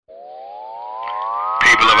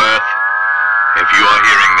you are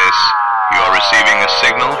hearing this, you are receiving a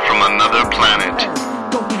signal from another planet.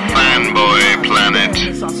 Fanboy Planet.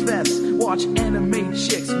 Watch anime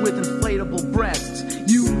chicks with inflatable breasts.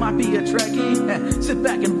 You might be a Trekkie. Sit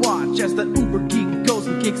back and watch as the uber geek goes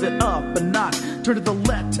and kicks it up a notch. Turn to the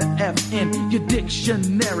letter F in your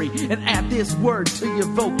dictionary and add this word to your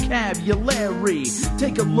vocabulary.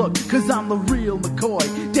 Take a look, cause I'm the real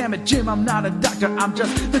McCoy. Damn it, Jim, I'm not a doctor, I'm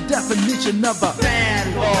just the definition of a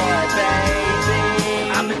fanboy, baby.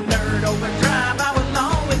 I'm a nerd overdrive, I will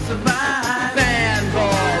always survive.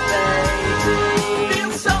 Fanboy, baby.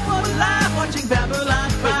 Feel so alive watching Babylon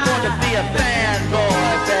 5. It's going to be a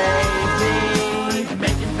fanboy, baby.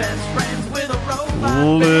 Making best friends with a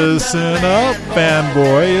robot. Listen up,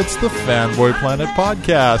 fanboy. It's the Fanboy Planet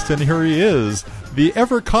podcast, and here he is, the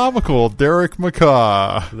ever-comical Derek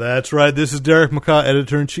McCaw. That's right. This is Derek McCaw,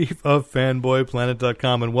 editor-in-chief of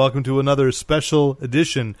FanboyPlanet.com, and welcome to another special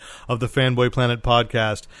edition of the Fanboy Planet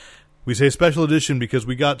podcast. We say special edition because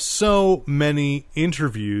we got so many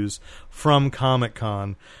interviews from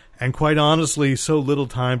Comic-Con, and quite honestly, so little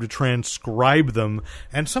time to transcribe them,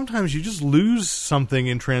 and sometimes you just lose something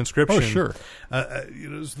in transcription. Oh, sure.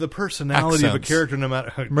 The personality Accents. of a character, no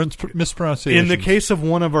matter how... Mispronunciation. In the case of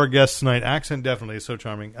one of our guests tonight, accent definitely is so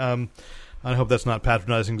charming. I hope that's not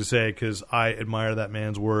patronizing to say, because I admire that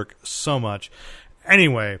man's work so much.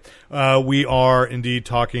 Anyway, we are indeed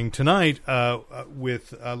talking tonight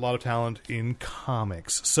with a lot of talent in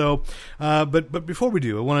comics. So, but before we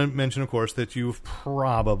do, I want to mention, of course, that you've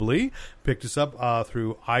probably picked us up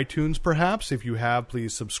through iTunes, perhaps. If you have,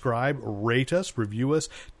 please subscribe, rate us, review us,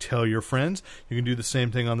 tell your friends. You can do the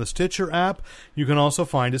same thing on the Stitcher app. You can also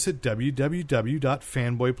find us at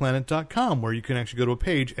www.fanboyplanet.com, where you can actually go to a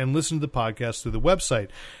page and listen to the podcast through the website.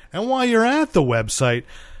 And while you're at the website,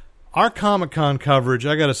 our Comic-Con coverage,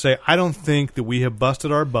 I got to say, I don't think that we have busted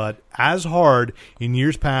our butt as hard in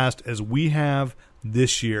years past as we have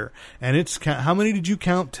this year. And it's how many did you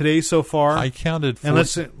count today so far? I counted 40, and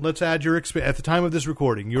let's add your expense at the time of this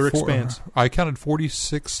recording. Your expense. I counted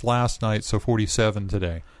 46 last night, so 47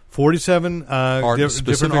 today. 47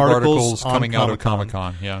 different articles coming out of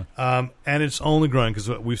Comic-Con. Yeah. And it's only growing because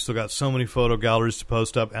we've still got so many photo galleries to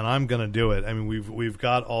post up, and I'm going to do it. I mean, we've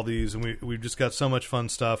got all these, and we've just got so much fun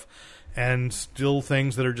stuff, and still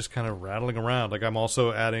things that are just kind of rattling around. Like I'm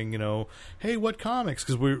also adding, hey, what comics?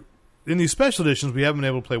 Because we're in these special editions, we haven't been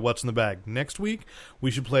able to play What's in the Bag. Next week,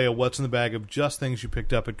 we should play a What's in the Bag of just things you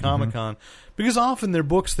picked up at Comic-Con, because often they're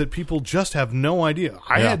books that people just have no idea.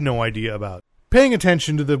 I had no idea about. Paying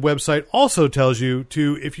attention to the website also tells you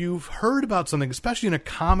to, if you've heard about something, especially in a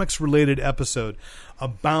comics-related episode,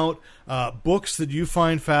 about books that you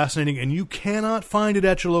find fascinating and you cannot find it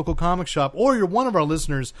at your local comic shop, or you're one of our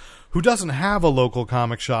listeners who doesn't have a local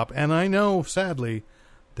comic shop, and I know, sadly,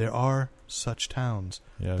 there are such towns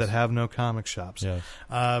that have no comic shops. Yes.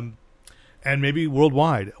 And maybe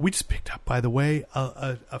worldwide. We just picked up, by the way,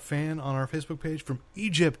 a fan on our Facebook page from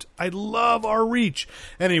Egypt. I love our reach.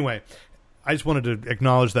 Anyway, I just wanted to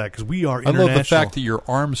acknowledge that because we are international. I love the fact that your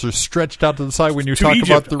arms are stretched out to the side when you talk Egypt.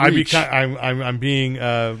 about the reach. I'm being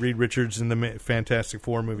Reed Richards in the Fantastic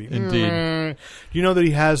Four movie. Indeed. Do you know that he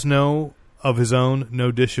has no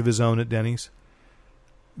dish of his own at Denny's?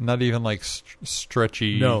 Not even like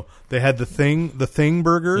stretchy. No, they had the thing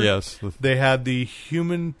burger. Yes, they had the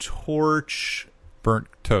Human Torch burnt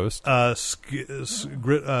toast,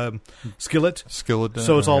 skillet.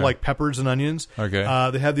 So it's all like peppers and onions. Okay.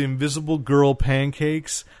 They have the Invisible Girl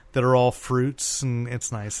pancakes that are all fruits, and it's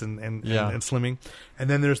nice and slimming. And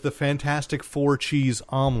then there's the Fantastic Four cheese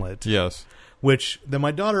omelet. Yes. Which then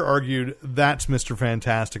my daughter argued that's Mr.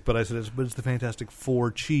 Fantastic, but I said it's the Fantastic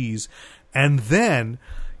Four cheese. And then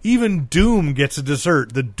even Doom gets a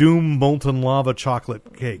dessert, the Doom molten lava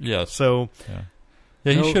chocolate cake. Yes. So yeah,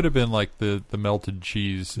 he should have been like the melted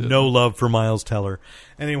cheese. No love for Miles Teller.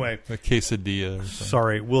 Anyway. A quesadilla or something.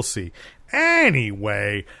 Sorry, we'll see.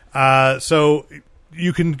 Anyway, so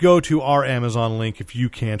you can go to our Amazon link if you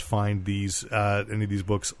can't find these any of these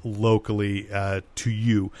books locally to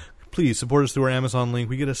you. Please support us through our Amazon link.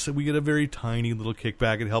 We get a very tiny little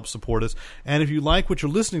kickback. It helps support us. And if you like what you're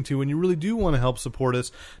listening to and you really do want to help support us,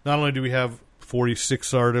 not only do we have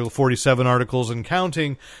 47 articles and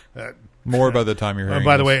counting. More by the time you're hearing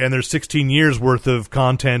by the way, and there's 16 years worth of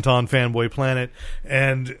content on Fanboy Planet.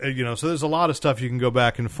 And, so there's a lot of stuff you can go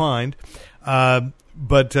back and find.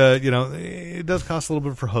 But it does cost a little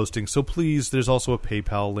bit for hosting. So please, there's also a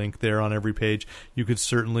PayPal link there on every page. You could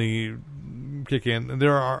certainly kick in.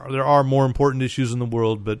 There are more important issues in the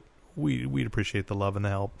world, but we'd appreciate the love and the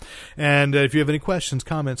help. And if you have any questions,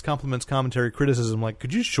 comments, compliments, commentary, criticism, like,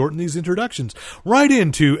 could you shorten these introductions? Write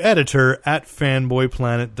into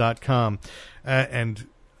editor@fanboyplanet.com, and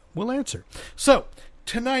we'll answer. So,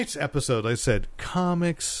 tonight's episode, like I said,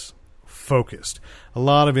 comics focused. A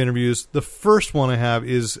lot of interviews. The first one I have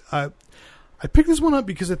is... I picked this one up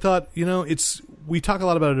because I thought, we talk a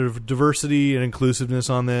lot about diversity and inclusiveness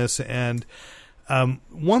on this, and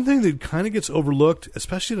one thing that kind of gets overlooked,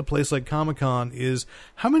 especially at a place like Comic-Con, is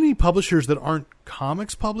how many publishers that aren't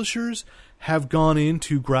comics publishers have gone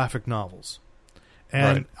into graphic novels.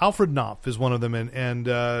 And right. Alfred Knopf is one of them, and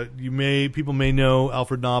people may know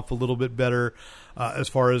Alfred Knopf a little bit better as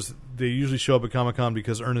far as they usually show up at Comic-Con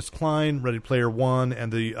because Ernest Cline, Ready Player One, and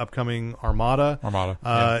the upcoming Armada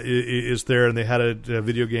is there, and they had a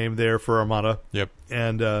video game there for Armada. Yep.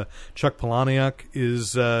 And Chuck Palahniuk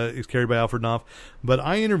is carried by Alfred Knopf. But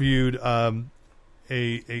I interviewed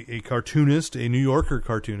a cartoonist, a New Yorker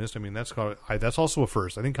cartoonist. I mean, that's also a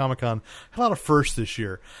first. I think Comic-Con had a lot of firsts this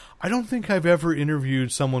year. I don't think I've ever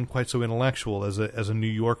interviewed someone quite so intellectual as a New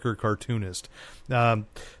Yorker cartoonist. So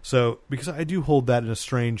because I do hold that in a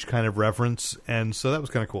strange kind of reverence, and so that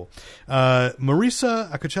was kind of cool.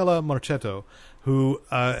 Marisa Acocella Marchetto, who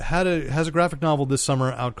has a graphic novel this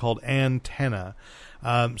summer out called Antenna.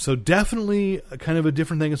 So definitely kind of a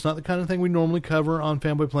different thing. It's not the kind of thing we normally cover on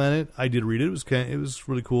Fanboy Planet. I did read it. It was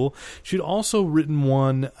really cool. She'd also written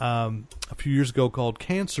one a few years ago called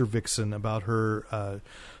Cancer Vixen about her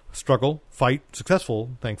successful,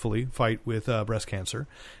 thankfully, fight with breast cancer.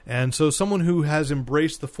 And so someone who has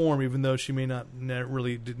embraced the form, even though she may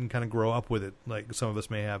really didn't kind of grow up with it like some of us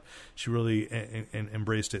may have, she really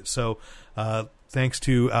embraced it. So thanks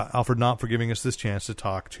to Alfred Knopf for giving us this chance to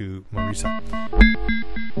talk to Marisa.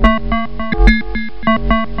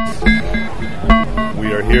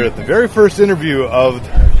 We are here at the very first interview of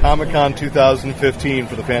Comic-Con 2015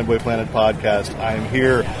 for the Fanboy Planet podcast. I am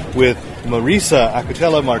here with Marisa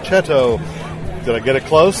Acocella Marchetto. Did I get it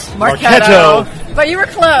close? Marchetto. But you were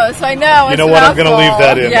close. I know. You know what? I'm going to leave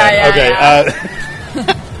that in. Okay.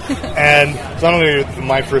 Yeah. And it's not only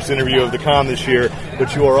my first interview of the con this year, but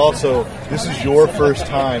this is your first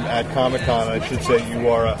time at Comic-Con. I should say you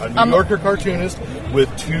are a New Yorker cartoonist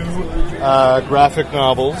with two graphic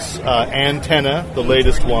novels, Antenna, the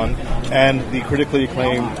latest one, and the critically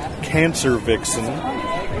acclaimed Cancer Vixen,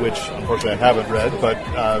 which unfortunately I haven't read, but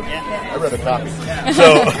I read a copy.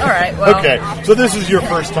 So, all right. Well, okay. So this is your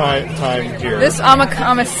first time here.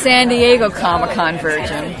 I'm a San Diego Comic-Con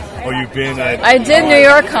virgin. Oh, you've been at... I did New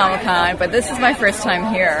York Comic-Con, but this is my first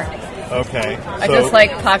time here. Okay. I just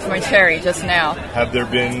popped my cherry just now. Have there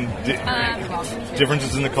been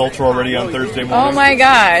differences in the culture already on Thursday morning? Oh my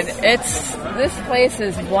God, this place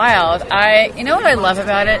is wild. You know what I love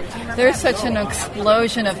about it? There's such an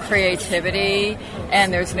explosion of creativity,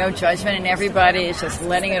 and there's no judgment, and everybody is just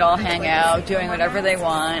letting it all hang out, doing whatever they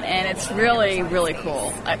want, and it's really, really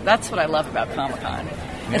cool. That's what I love about Comic-Con.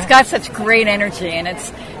 Yeah. It's got such great energy, and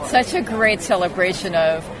it's such a great celebration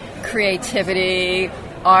of creativity,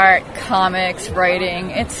 art, comics,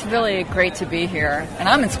 writing. It's really great to be here, and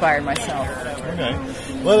I'm inspired myself. Okay.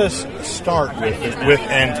 Let us start with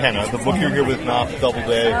Antenna, the book you're here with Knopf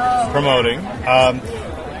Doubleday promoting.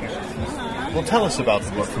 Well, tell us about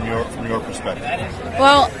the book from your perspective.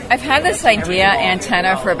 Well, I've had this idea,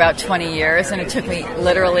 Antenna, for about 20 years, and it took me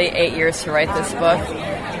literally 8 years to write this book.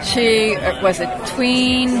 She was a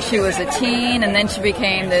tween, she was a teen, and then she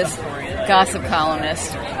became this gossip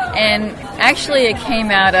columnist. And actually it came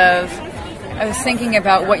out of, I was thinking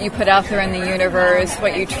about what you put out there in the universe,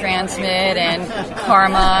 what you transmit, and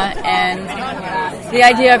karma, and the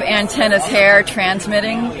idea of antenna's hair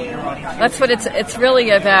transmitting. That's what it's really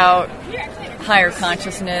about, higher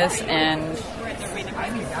consciousness and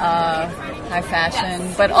high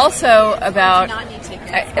fashion, but also about,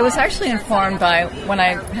 it was actually informed by when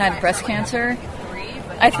I had breast cancer.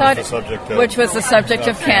 I thought, which was the subject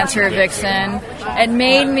of Cancer Vixen, it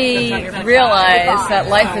made me realize that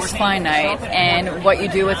life is finite and what you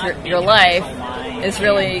do with your life is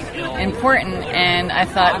really important. And I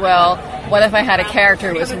thought, well, what if I had a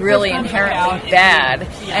character who was really inherently bad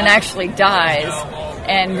and actually dies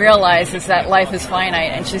and realizes that life is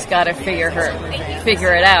finite and she's got to figure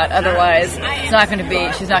it out. Otherwise, she's not going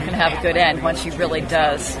to have a good end once she really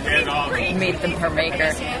does meet her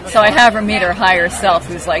maker. So I have her meet her higher self,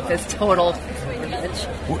 who's like this total bitch.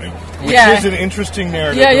 Which is an interesting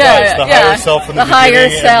narrative. Higher self in the higher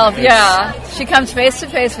self, She comes face to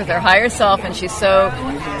face with her higher self, and she's so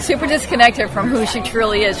super disconnected from who she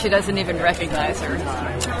truly is, she doesn't even recognize her.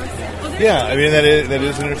 Yeah, I mean, that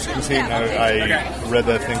is an interesting scene. I read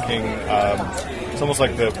that thinking, it's almost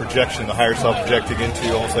like the projection, the higher self projecting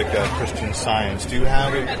into almost like Christian Science. Do you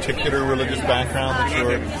have a particular religious background that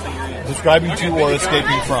you're subscribing to or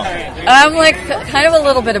escaping from? I'm like kind of a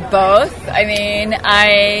little bit of both. I mean,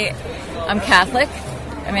 I'm Catholic.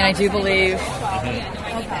 I mean, I do believe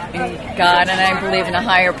in God, and I believe in a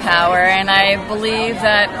higher power, and I believe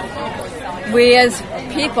that we as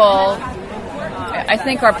people, I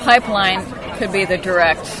think our pipeline could be the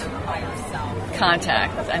direct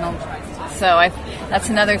contact. That's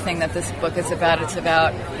another thing that this book is about. It's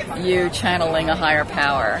about you channeling a higher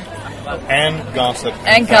power. And gossip.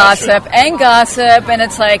 And gossip. And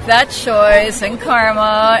it's like that choice and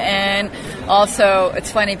karma. And also, it's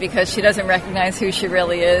funny because she doesn't recognize who she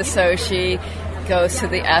really is. So she goes to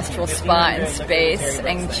the astral spot in space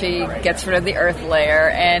and she gets rid of the earth layer.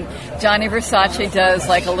 And Gianni Versace does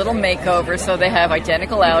like a little makeover so they have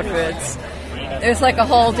identical outfits. There's like a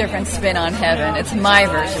whole different spin on heaven. It's my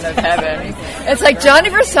version of heaven. It's like Gianni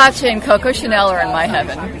Versace and Coco Chanel are in my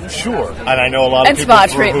heaven. Sure. And I know a lot of people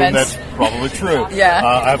for whom that's probably true. Yeah.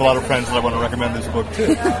 I have a lot of friends that I want to recommend this book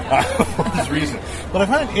to for this reason. But I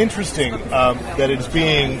find it interesting that it's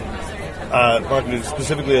being marketed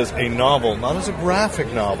specifically as a novel, not as a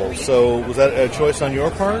graphic novel. So was that a choice on your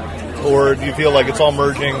part? Or do you feel like it's all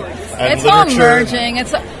merging? And it's all merging.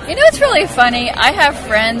 It's really funny. I have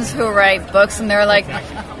friends who write books and they're like,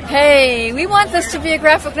 hey, we want this to be a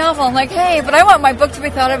graphic novel. I'm like, hey, but I want my book to be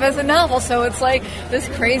thought of as a novel. So it's like this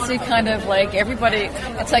crazy kind of like everybody,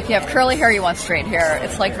 it's like you have curly hair, you want straight hair.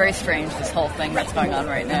 It's like very strange, this whole thing that's going on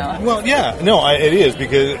right now. Well, yeah. No, it is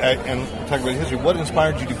because, and talking about history, what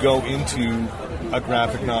inspired you to go into a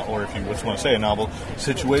graphic novel, or if you just want to say a novel,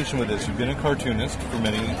 situation with this? You've been a cartoonist for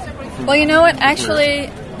many... Well, you know what? Actually,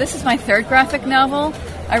 this is my third graphic novel.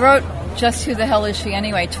 I wrote Just Who the Hell Is She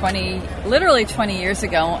Anyway 20 years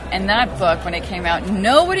ago, and that book, when it came out,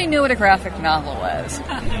 nobody knew what a graphic novel was.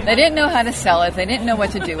 They didn't know how to sell it. They didn't know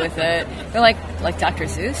what to do with it. They're like Dr.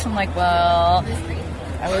 Seuss? I'm like, well,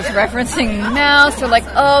 I was referencing Mouse. They're like,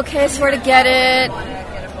 oh, okay, sort of get it.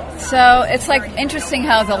 So it's like interesting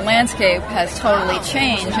how the landscape has totally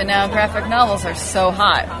changed, and now graphic novels are so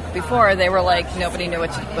hot. Before they were like nobody knew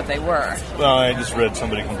what they were. Well, I just read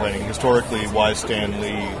somebody complaining historically why Stan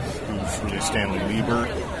Lee, who's really Stanley Lieber,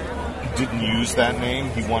 didn't use that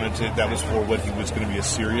name. He wanted to. That was for what he was going to be a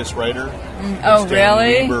serious writer. Oh, Stan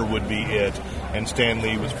really? Lieber would be it. And Stan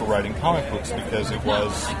Lee was for writing comic books because it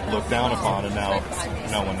was looked down upon, and now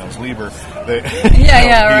no one knows Lieber. Right.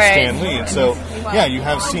 Stan Lee, and so you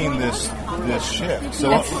have seen this shift.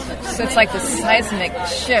 So it's like the seismic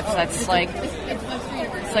shift. It's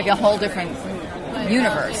like a whole different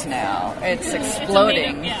universe now. It's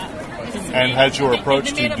exploding. And has your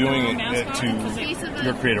approach to doing it to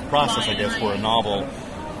your creative process, I guess, for a novel,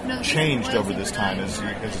 changed over this time? As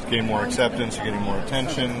it gained more acceptance, you're getting more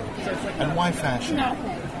attention? And why fashion?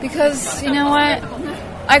 Because, you know what?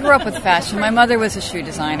 I grew up with fashion. My mother was a shoe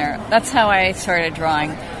designer. That's how I started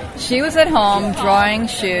drawing. She was at home drawing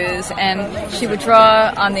shoes, and she would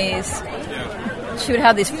draw on these... She would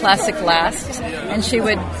have these plastic lasts, and she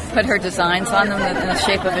would put her designs on them in the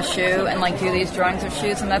shape of a shoe and like do these drawings of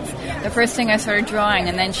shoes, and that's the first thing I started drawing.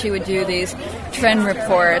 And then she would do these trend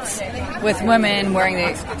reports with women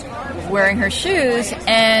wearing her shoes,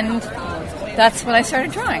 and that's what I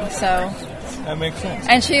started drawing. So that makes sense.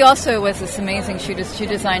 And she also was this amazing. She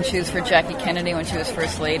designed shoes for Jackie Kennedy when she was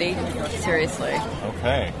First Lady. Seriously.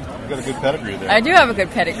 Okay. You've got a good pedigree there. I do have a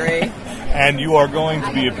good pedigree. And you are going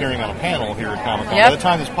to be appearing on a panel here at Comic-Con. Yep. By the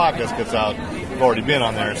time this podcast gets out, you've already been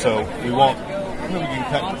on there, so we won't... Maybe we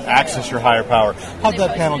can access your higher power. How'd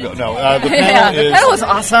that panel go? No, the panel the panel was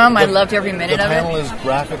awesome. I loved every minute of it. The panel is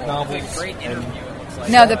graphic novels and...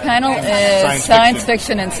 No, the panel is science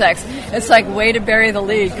fiction and sex. It's like way to bury the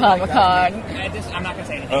lead, Comic-Con. I'm not going to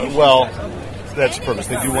say anything. Well, that's purpose.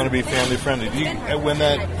 They do want to be family friendly.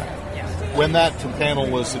 When that panel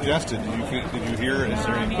was suggested, did you hear? Is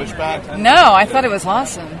there any pushback? No, I thought it was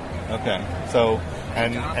awesome. Okay, so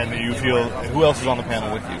and you feel who else is on the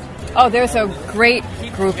panel with you? Oh, there's a great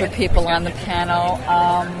group of people on the panel.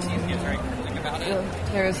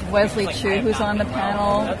 There's Wesley Chu who's on the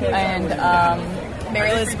panel, and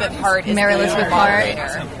Mary Elizabeth Hart is Mary Elizabeth the Hart.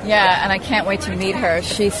 moderator. Yeah, and I can't wait to meet her.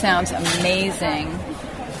 She sounds amazing.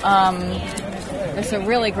 There's a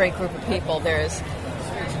really great group of people. There's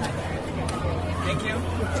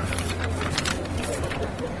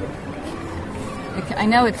I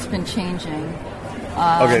know it's been changing.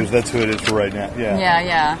 Okay, so that's who it is for right now. Yeah.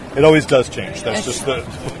 Yeah. It always does change. That's just the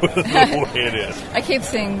way it is. I keep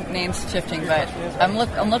seeing names shifting, but I'm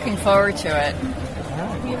looking forward to it. All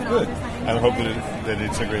right, good. I hope that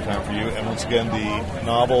it's a great time for you. And once again,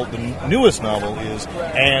 the newest novel is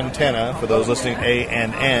Antenna, for those listening,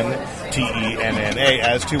 Anntenna,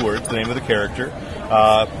 as 2 words, the name of the character.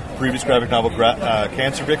 Previous graphic novel,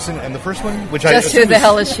 Cancer Vixen, and the first one, which Just Who the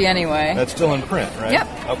Hell Is She Anyway? That's still in print, right?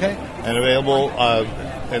 Yep. Okay. And available,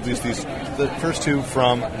 at least the first 2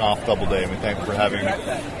 from Knopf Doubleday. And we thank you for having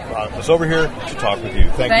us over here to talk with you.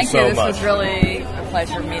 Thank you so much. This was really a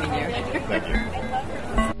pleasure meeting you. Thank you.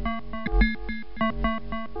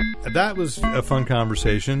 That was a fun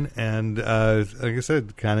conversation, and like I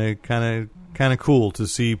said, kind of cool to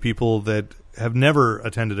see people that have never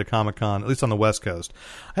attended a Comic-Con, at least on the West Coast.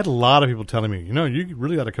 I had a lot of people telling me, you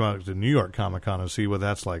really ought to come out to New York Comic-Con and see what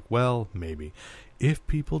that's like. Well, maybe. If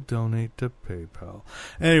people donate to PayPal.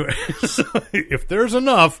 Anyway, so if there's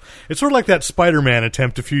enough, it's sort of like that Spider-Man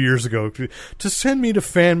attempt a few years ago to send me to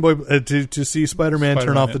Fanboy to see Spider-Man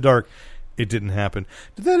Turn Off the Dark. It didn't happen.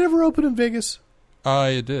 Did that ever open in Vegas?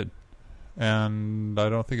 It did. And I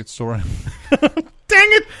don't think it's still running. Dang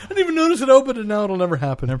it! I didn't even notice it opened, and now it'll never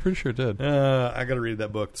happen. I'm pretty sure it did. I got to read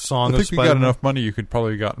that book. I think if you got enough money, you could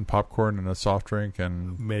probably gotten popcorn and a soft drink,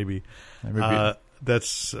 and maybe.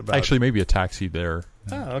 That's about actually maybe a taxi there.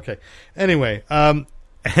 Oh, okay. Anyway,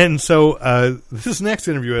 and so this next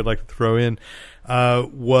interview I'd like to throw in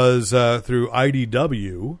was through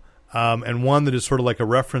IDW, and one that is sort of like a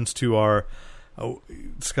reference to our.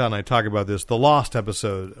 Scott and I talk about this, the Lost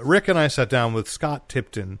episode. Rick and I sat down with Scott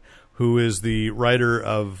Tipton, who is the writer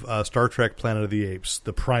of Star Trek Planet of the Apes,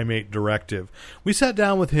 the Primate Directive. We sat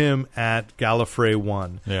down with him at Gallifrey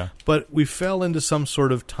 1. Yeah. But we fell into some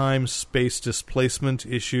sort of time-space displacement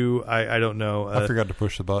issue. I don't know. I forgot to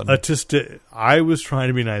push the button. I was trying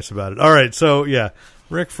to be nice about it. All right, so, yeah.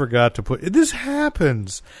 Rick forgot to put... This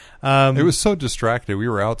happens. It was so distracted. We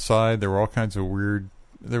were outside. There were all kinds of weird...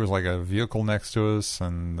 There was like a vehicle next to us,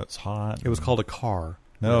 and that's hot. It was called a car.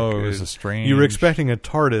 No, it was a strange... You were expecting a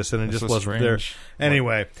TARDIS, and it just wasn't there.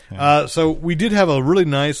 Anyway, so we did have a really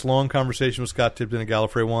nice, long conversation with Scott Tipton at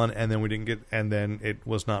Gallifrey 1, and then it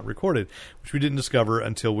was not recorded, which we didn't discover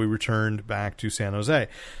until we returned back to San Jose.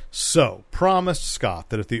 So, promised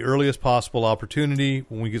Scott that at the earliest possible opportunity,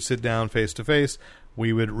 when we could sit down face-to-face,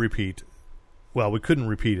 we would repeat. Well, we couldn't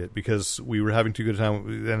repeat it because we were having too good a time,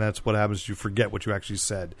 and that's what happens. You forget what you actually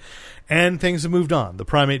said. And things have moved on. The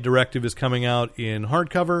Primate Directive is coming out in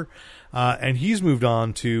hardcover, and he's moved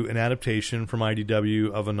on to an adaptation from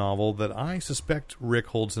IDW of a novel that I suspect Rick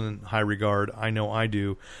holds in high regard. I know I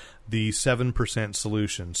do. The 7%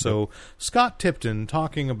 Solution. So Scott Tipton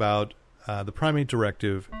talking about the Primate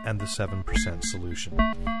Directive and the 7% Solution.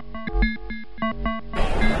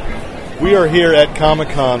 We are here at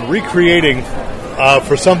Comic-Con recreating,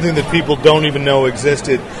 for something that people don't even know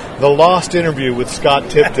existed, the Lost interview with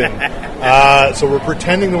Scott Tipton. So we're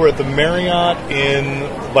pretending that we're at the Marriott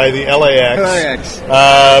by the LAX.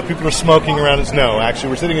 People are smoking around us. No, actually,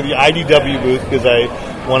 we're sitting at the IDW booth because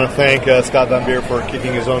I want to thank Scott Van Beer for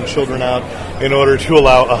kicking his own children out in order to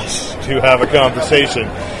allow us to have a conversation.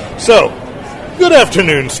 So, good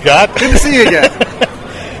afternoon, Scott. Good to see you again.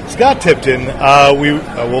 Scott Tipton, we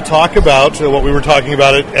will talk about what we were talking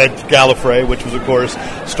about at Gallifrey, which was, of course,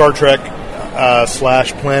 Star Trek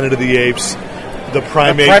 / Planet of the Apes, the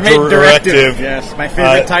Primate Directive. Yes, my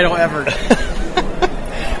favorite title ever.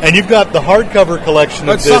 And you've got the hardcover collection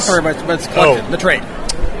of this. Software, but it's collected, the trade.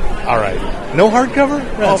 All right. No hardcover?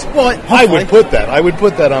 Well, I would put that. I would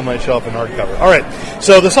put that on my shelf in hardcover. All right.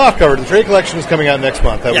 So the softcover, the trade collection is coming out next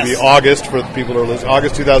month. That would be August for the people who are listening.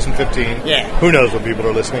 August 2015. Yeah. Who knows when people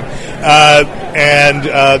are listening?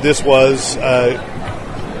 This was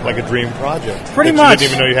like a dream project. Pretty much. You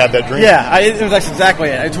didn't even know you had that dream. Yeah, that's exactly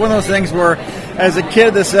it. It's one of those things where, as a kid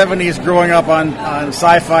in the 70s, growing up on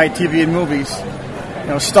sci-fi TV and movies,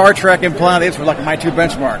 Star Trek and Planet of the Apes were like my two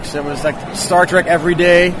benchmarks. It was like Star Trek every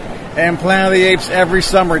day and Planet of the Apes every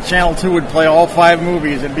summer. Channel 2 would play all 5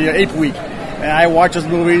 movies. It'd be an 8 week. And I watched those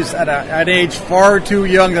movies at an age far too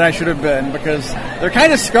young than I should have been because they're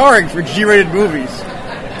kind of scarring for G-rated movies.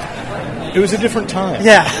 It was a different time.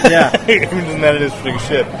 Yeah. Even that it is big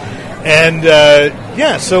shit.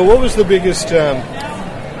 And, so what was the biggest...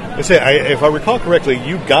 if I recall correctly,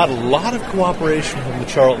 you got a lot of cooperation from the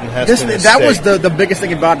Charlton Heston estate. That was the biggest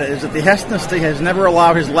thing about it, is that the Heston estate has never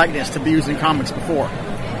allowed his likeness to be used in comics before.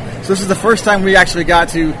 So this is the first time we actually got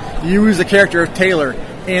to use the character of Taylor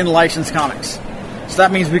in licensed comics. So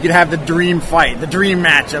that means we could have the dream fight, the dream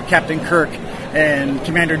match of Captain Kirk and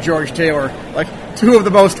Commander George Taylor, like two of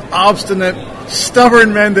the most obstinate,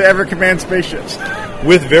 stubborn men to ever command spaceships.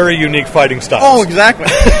 With very unique fighting styles. Oh, exactly.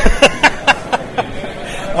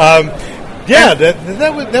 Yeah,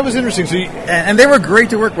 that was interesting. So and they were great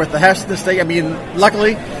to work with. The Heston Estate, I mean,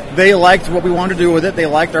 luckily, they liked what we wanted to do with it. They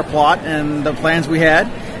liked our plot and the plans we had.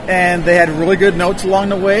 And they had really good notes along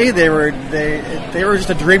the way. They were just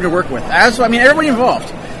a dream to work with. Everybody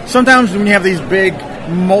involved. Sometimes when you have these big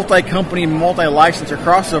multi-company, multi-licensor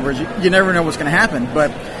crossovers, you never know what's going to happen.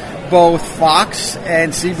 But both Fox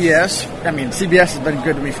and CBS, CBS has been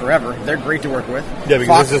good to me forever. They're great to work with. Yeah, because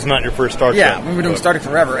Fox, this is not your first Star Trek. Yeah, we've been doing Star Trek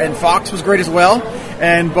forever. And Fox was great as well.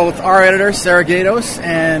 And both our editor, Sarah Gatos,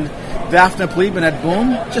 and Daphne Plebe and Ed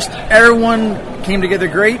Boom, just everyone came together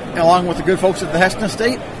great, along with the good folks at the Heston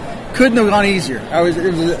Estate. Couldn't have gone easier. It was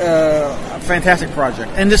a fantastic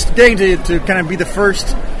project. And just getting to kind of be the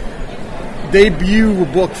first debut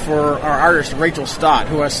book for our artist, Rachel Stott,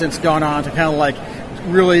 who has since gone on to kind of like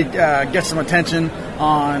really get some attention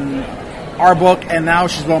on our book, and now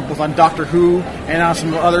she's going both on Doctor Who and on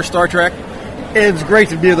some other Star Trek. It's great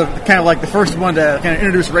to be the kind of like the first one to kind of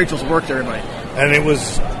introduce Rachel's work to everybody. And it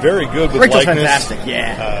was very good with Rachel's likeness. Fantastic,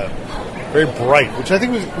 yeah. Very bright, which I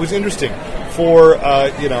think was interesting. For,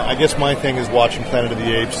 I guess my thing is watching Planet of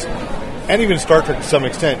the Apes, and even Star Trek to some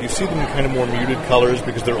extent, you see them in kind of more muted colors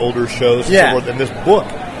because they're older shows and so forth, and this book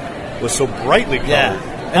was so brightly colored. Yeah.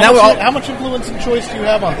 And how much influence and choice do you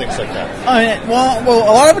have on things like that? Well,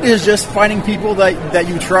 a lot of it is just finding people that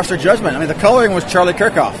you trust their judgment. I mean, the coloring was Charlie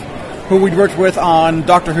Kirchhoff, who we'd worked with on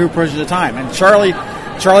Doctor Who Prisoners of Time. And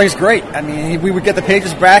Charlie's great. I mean, we would get the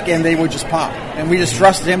pages back and they would just pop. And we just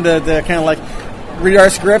trusted him to kind of like read our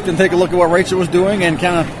script and take a look at what Rachel was doing and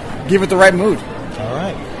kind of give it the right mood. All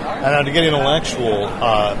right. And now to get intellectual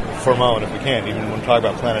for a moment, if we can, even when we talk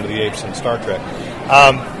about Planet of the Apes and Star Trek,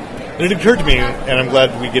 it occurred to me, and I'm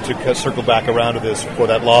glad we get to circle back around to this for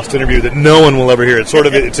that lost interview that no one will ever hear.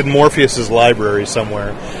 It's in Morpheus's library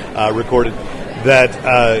somewhere, recorded. That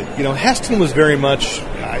Heston was very much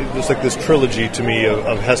it was like this trilogy to me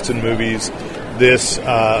of Heston movies. This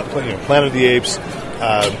Planet of the Apes,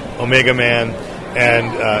 Omega Man, and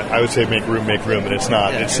I would say Make Room, and it's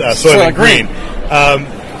not. It's Soylent Green.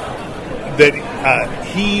 That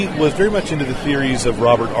he was very much into the theories of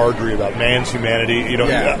Robert Ardrey about man's humanity.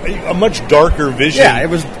 A much darker vision. Yeah, it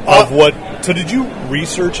was of what. So, did you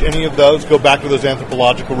research any of those? Go back to those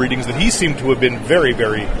anthropological readings that he seemed to have been very,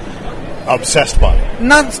 very obsessed by.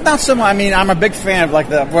 Not so much. I mean, I'm a big fan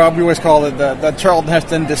of we always call it the Charlton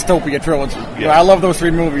Heston dystopia trilogy. Yeah. I love those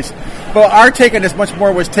three movies. But our take on this much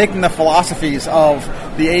more was taking the philosophies of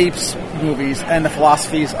the Apes movies and the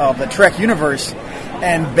philosophies of the Trek universe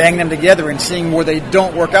and banging them together and seeing where they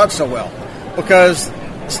don't work out so well. Because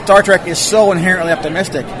Star Trek is so inherently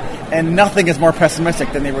optimistic, and nothing is more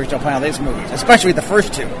pessimistic than the original Planet of the Apes movies, especially the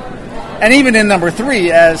first two. And even in number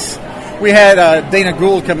 3, as we had Dana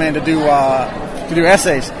Gould come in to do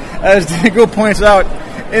essays. As Dana Gould points out,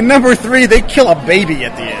 in number 3, they kill a baby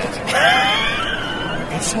at the end.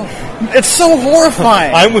 It's so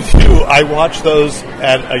horrifying. I'm with you. I watched those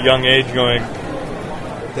at a young age going,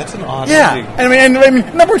 that's an odd movie. And I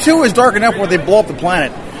mean, number 2 is dark enough where they blow up the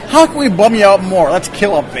planet. How can we bum you out more? Let's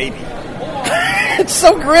kill a baby. It's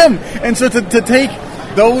so grim. And so to take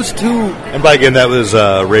those two... And by again, that was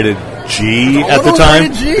rated G at the time.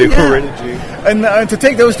 Rated G, they were rated G. And to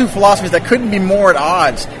take those two philosophies that couldn't be more at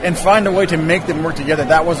odds and find a way to make them work together,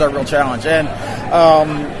 that was our real challenge. And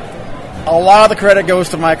a lot of the credit goes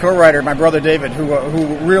to my co-writer, my brother David,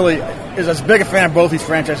 who really is as big a fan of both these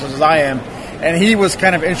franchises as I am. And he was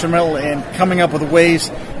kind of instrumental in coming up with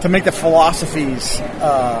ways to make the philosophies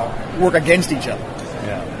work against each other.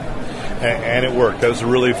 Yeah. And it worked. That was a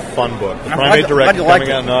really fun book. The Primate Directive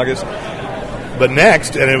coming out in August. But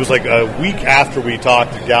next, and it was like a week after we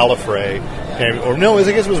talked, Gallifrey came, or no, I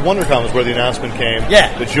guess it was WonderCon where the announcement came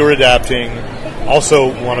that you're adapting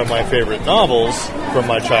also one of my favorite novels from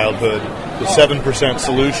my childhood, The 7%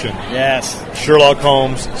 Solution. Yes. Sherlock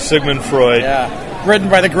Holmes, Sigmund Freud. Yeah. Written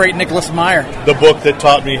by the great Nicholas Meyer. The book that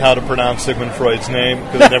taught me how to pronounce Sigmund Freud's name,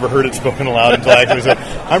 because I never heard it spoken aloud until I actually said,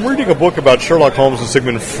 I'm reading a book about Sherlock Holmes and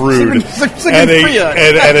Sigmund Freud. And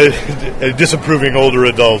a disapproving older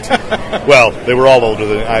adult. Well, they were all older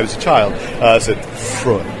than I was a child. Said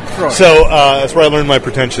Freud. So that's where I learned my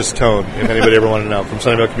pretentious tone, if anybody ever wanted to know, from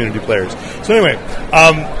Sunnyvale Community Players. So anyway,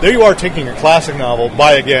 there you are taking a classic novel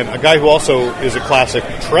by, again, a guy who also is a classic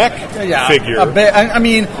Trek figure.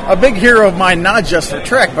 A big hero of mine, not just for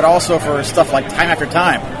Trek, but also for stuff like Time After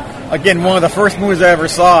Time. Again, one of the first movies I ever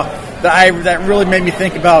saw that really made me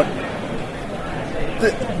think about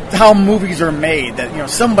how movies are made. That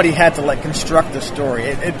somebody had to construct the story.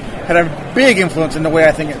 It had a big influence in the way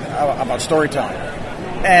I think about storytelling.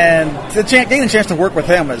 And getting a chance to work with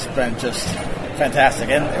him has been just fantastic,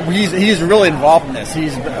 and he's really involved in this.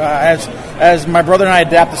 He's as my brother and I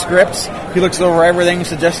adapt the scripts, he looks over everything,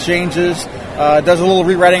 suggests changes, does a little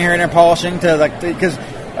rewriting here and there, polishing because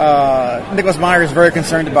Nicholas Meyer is very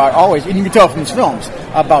concerned about always, and you can tell from his films,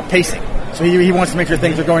 about pacing. So he wants to make sure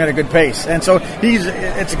things are going at a good pace, and so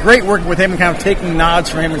it's great working with him and kind of taking nods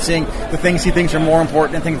from him and seeing the things he thinks are more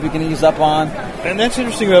important and things we can ease up on. And that's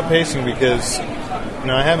interesting about pacing because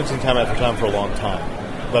I haven't seen Time After Time for a long time,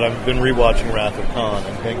 but I've been rewatching Wrath of Khan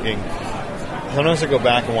and thinking. Sometimes I go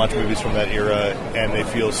back and watch movies from that era, and they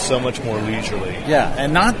feel so much more leisurely. Yeah,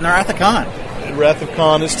 and not Wrath of Khan. Wrath of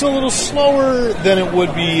Khan is still a little slower than it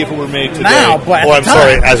would be if it were made today. Now, but I'm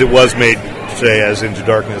sorry, as it was made today, as Into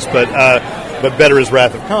Darkness, but better as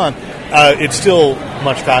Wrath of Khan. It's still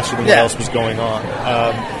much faster than what else was going on.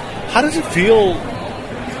 How does it feel?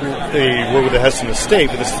 They work with the Heston estate,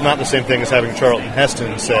 but this is not the same thing as having Charlton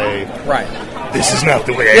Heston say, "Right, this is not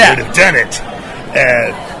the way I would have done it."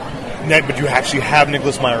 But you actually have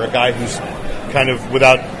Nicholas Meyer, a guy who's kind of,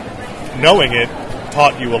 without knowing it,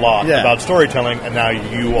 taught you a lot about storytelling, and now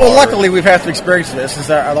you are... Well, luckily we've had to experience this.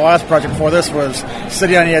 The last project before this was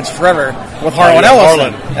City on the Edge Forever with Harlan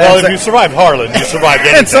Ellison. Well, if you survived Harlan, you survived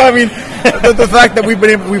anything. And so, I mean, the fact that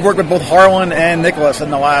we've worked with both Harlan and Nicholas in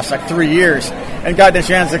the last 3 years and gotten a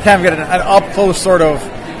chance to kind of get an up-close sort of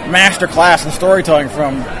master class in storytelling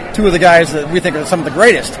from two of the guys that we think are some of the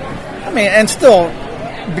greatest. I mean, and still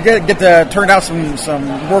get to turn out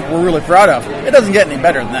some work we're really proud of. It doesn't get any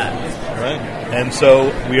better than that. Right. And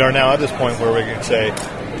so we are now at this point where we can say,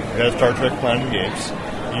 we got Star Trek Planet of the Apes.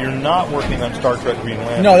 You're not working on Star Trek Green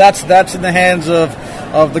Lantern. No, that's in the hands of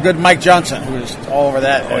the good Mike Johnson, who is all over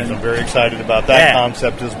that. I'm very excited about that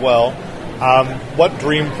concept as well. What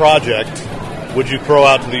dream project would you throw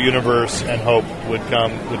out to the universe and hope would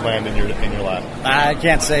land in your lap? I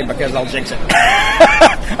can't say because I'll jinx it.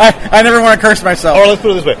 I never want to curse myself. Or let's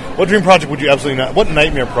put it this way: what dream project would you absolutely not? What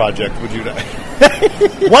nightmare project would you?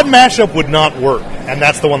 What mashup would not work? And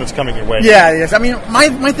that's the one that's coming your way. Yeah, yes. I mean,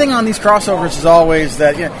 my thing on these crossovers is always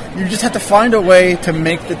that you just have to find a way to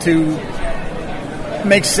make the two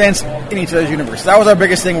make sense in each other's universe. That was our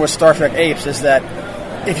biggest thing with Star Trek Apes, is that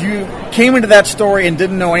if you came into that story and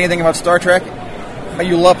didn't know anything about Star Trek, but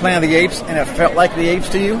you love Planet of the Apes and it felt like the Apes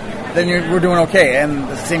to you, then we're doing okay. And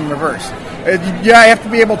the same reverse. You have to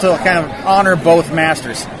be able to kind of honor both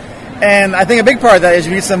masters. And I think a big part of that is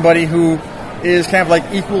you need somebody who is kind of like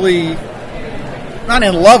equally, not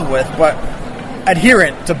in love with, but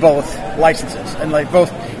adherent to both licenses. And like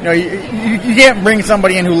both, you can't bring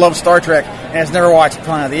somebody in who loves Star Trek and has never watched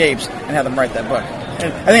Planet of the Apes and have them write that book.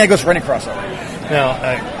 And I think that goes for any crossover. Now,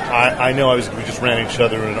 I know we just ran each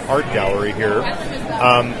other in an art gallery here,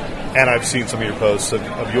 and I've seen some of your posts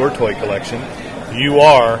of your toy collection. You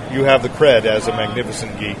have the cred as a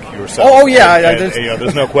magnificent geek yourself. Oh yeah,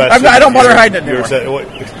 there's no question. I don't bother hiding it anymore.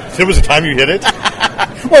 There was a time you hid it?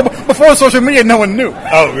 Well, before social media, no one knew.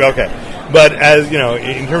 Oh, okay. But as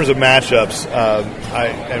in terms of mashups,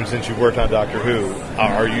 and since you've worked on Doctor Who,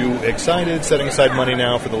 are you excited, setting aside money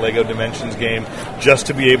now for the Lego Dimensions game, just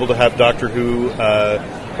to be able to have Doctor Who,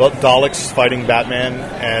 Daleks fighting Batman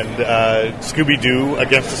and Scooby-Doo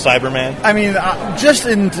against the Cyberman? I mean, just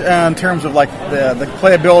in terms of like the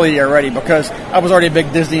playability already, because I was already a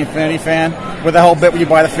big Disney Infinity fan with the whole bit where you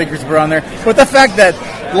buy the figures to put on there. But the fact that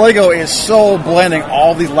Lego is so blending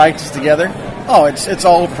all these licenses together, it's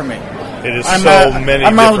all over for me. It is many.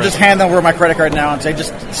 I might as well just hand over my credit card now and say,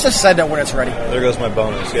 just send it when it's ready. There goes my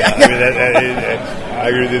bonus. Yeah, I mean, I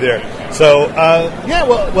agree with you there. So,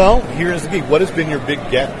 well, here's the gig. What has been your big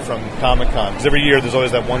get from Comic-Con? Because every year there's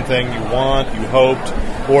always that one thing you want, you hoped,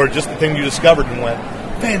 or just the thing you discovered and went,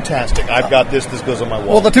 fantastic, I've got this goes on my wall.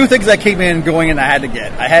 Well, the two things that came in going in I had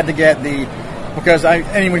to get because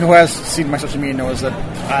anyone who has seen my social media knows that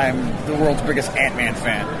I'm the world's biggest Ant-Man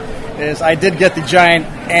fan. I did get the giant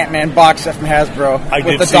Ant-Man box set from Hasbro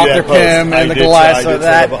with the Dr. Pym and the Goliath.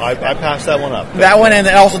 I passed that one up. That one, and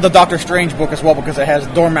also the Doctor Strange book as well, because it has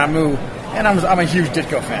Dormammu, and I'm a huge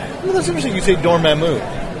Ditko fan. Well, that's interesting. You say Dormammu.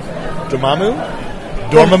 Dormammu?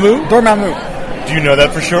 Dormammu. Do you know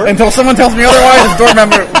that for sure? Until someone tells me otherwise, it's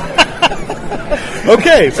Dormammu.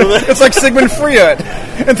 Okay, so it's like Sigmund Freud.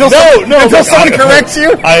 Until someone corrects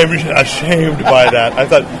you. I am ashamed by that. I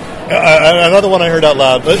thought. Another one I heard out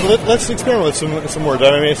loud. Let's experiment with some words. I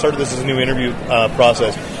may have started this as a new interview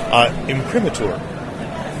process. Imprimatur.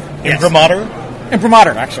 Yes.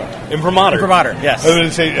 Imprimatur, actually. Imprimatur, yes. I was going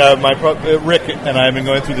to say, Rick and I have been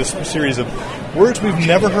going through this series of words we've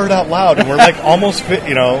never heard out loud, and we're like almost,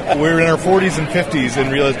 we're in our 40s and 50s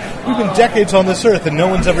and realize we've been decades on this earth and no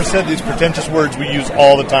one's ever said these pretentious words we use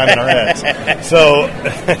all the time in our heads. So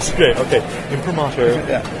that's great. Okay, imprimatur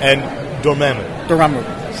and dormammu.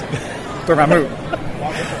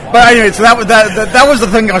 But anyway, so that was the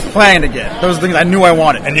thing I was planning to get. Those are the things I knew I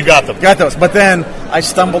wanted. And you got them. Got those. But then I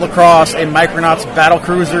stumbled across a Micronauts battle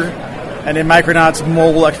cruiser and a Micronauts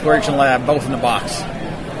mobile exploration lab, both in the box.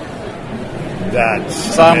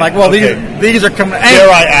 So I'm like, well, these are coming. Dare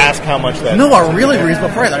I ask how much that is? No, a really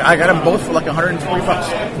reasonable price. I got them both for like $140.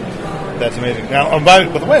 That's amazing. Now, by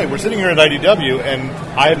the way, we're sitting here at IDW, and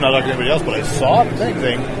I have not talked to anybody else, but I saw the same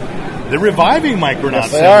thing. They're reviving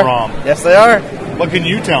Micronauts in ROM. Yes, they are. What can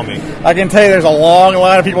you tell me? I can tell you there's a long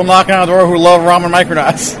line of people knocking on the door who love ROM and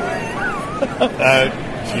Micronauts.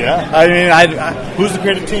 Yeah. I mean, who's the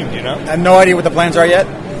creative team? Do you know? I have no idea what the plans are yet.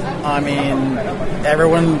 I mean,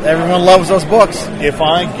 everyone loves those books. If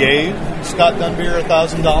I gave Scott Dunbier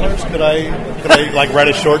 $1,000, could I like write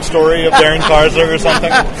a short story of Darren Karza or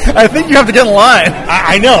something? I think you have to get in line.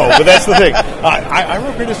 I know, but that's the thing. I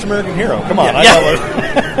wrote Greatest American Hero. Come on.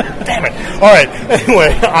 Damn it. All right.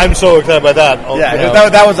 Anyway, I'm so excited by that.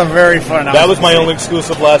 That was a very fun announcement. That was my only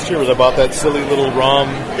exclusive last year. Was I bought that silly little ROM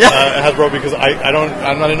Hasbro because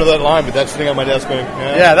I'm not into that line, but that's sitting on my desk going.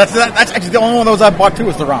 That's actually the only one of those I bought too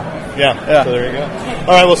was the ROM. Yeah. So there you go.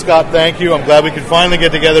 All right. Well, Scott, thank you. I'm glad we could finally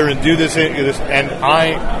get together and do this. And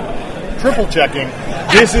I triple checking.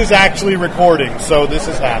 This is actually recording, so this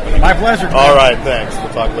is happening. My pleasure. All right. Thanks. We'll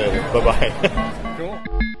talk later. Bye bye.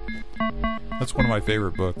 That's one of my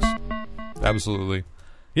favorite books. Absolutely.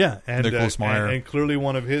 Yeah, and Nicholas Meyer, and clearly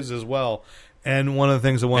one of his as well. And one of the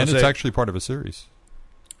things I want to say, and it's actually part of a series.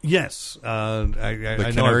 Yes,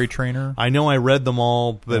 the Canary Trainer. I know I read them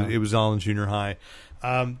all, but it was all in junior high.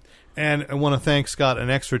 And I want to thank Scott, an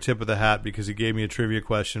extra tip of the hat, because he gave me a trivia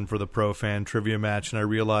question for the Pro Fan Trivia Match, and I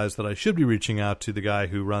realized that I should be reaching out to the guy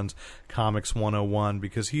who runs Comics 101,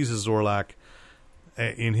 because he's a Zorlak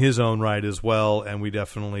in his own right as well, and we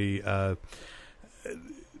definitely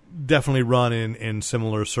run in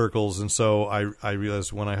similar circles. And so I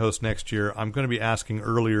realized when I host next year, I'm going to be asking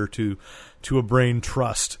earlier to a brain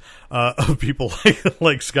trust of people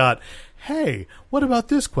like Scott, hey, what about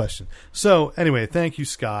this question? So anyway, thank you,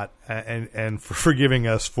 Scott, and for forgiving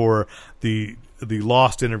us for the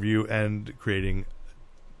lost interview and creating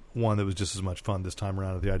one that was just as much fun this time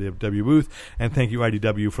around at the IDW booth. And thank you,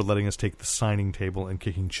 IDW, for letting us take the signing table and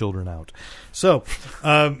kicking children out. So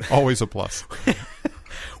always a plus.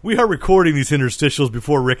 We are recording these interstitials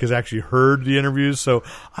before Rick has actually heard the interviews, so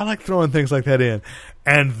I like throwing things like that in.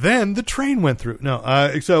 And then the train went through.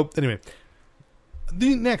 So anyway,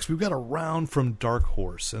 next we've got a round from Dark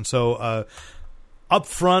Horse. And so up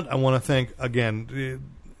front, I want to thank, again,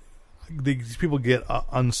 these people get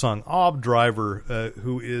unsung. Ob Driver,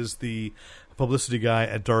 who is the publicity guy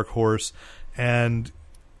at Dark Horse, and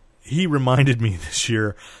he reminded me this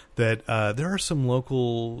year that there are some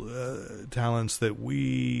local talents that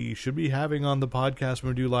we should be having on the podcast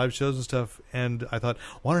when we do live shows and stuff. And I thought,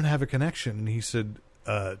 why don't I have a connection? And he said,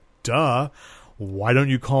 duh. Why don't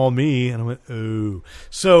you call me? And I went, ooh.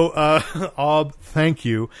 So, Ob, thank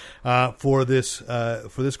you for this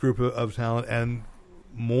group of talent and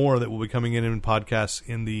more that will be coming in podcasts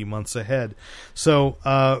in the months ahead. So,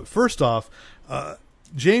 first off,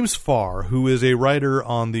 James Farr, who is a writer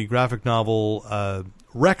on the graphic novel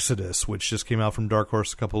Rexodus, which just came out from Dark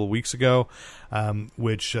Horse a couple of weeks ago,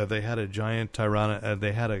 which they had a giant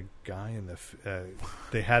they had a guy in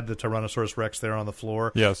they had the Tyrannosaurus Rex there on the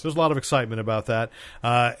floor. Yes. There's a lot of excitement about that.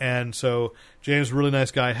 And so James, really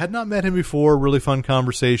nice guy. Had not met him before, really fun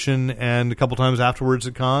conversation, and a couple times afterwards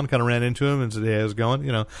at con, kind of ran into him and said, hey, how's it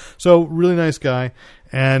going? So really nice guy.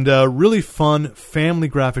 And a really fun family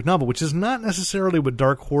graphic novel, which is not necessarily what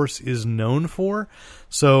Dark Horse is known for.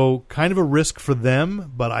 So kind of a risk for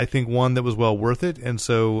them, but I think one that was well worth it. And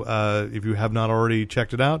so if you have not already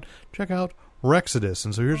checked it out, check out Rexodus.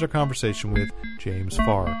 And so here's our conversation with James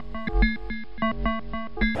Farr.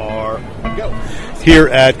 Here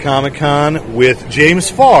at Comic-Con with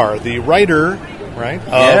James Farr, the writer, right?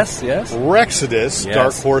 Yes. Rexodus, yes.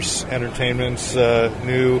 Dark Horse Entertainment's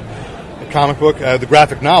new comic book, the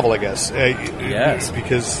graphic novel, I guess. Yes.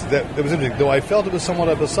 Because that was interesting. Though I felt it was somewhat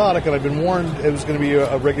episodic, and I've been warned it was going to be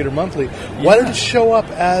a regular monthly. Why did it show up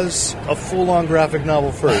as a full-on graphic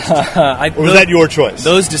novel first? Or was that your choice?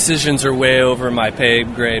 Those decisions are way over my pay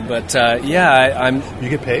grade, but I'm... You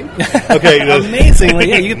get paid? Okay.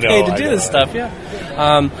 Amazingly, yeah, you get paid to do this stuff, yeah.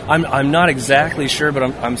 I'm not exactly sure, but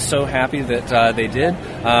I'm so happy that they did.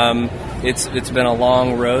 it's been a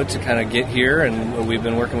long road to kind of get here, and we've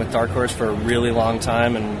been working with Dark Horse for a really long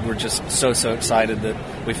time, and we're just so excited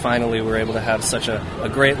that we finally were able to have such a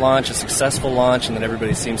great launch, a successful launch, and that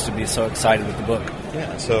everybody seems to be so excited with the book.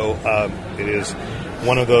 Yeah, so it is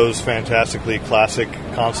one of those fantastically classic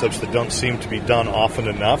concepts that don't seem to be done often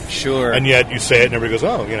enough. Sure. And yet you say it and everybody goes,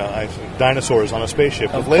 oh, dinosaurs on a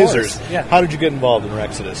spaceship with lasers. Yeah. How did you get involved in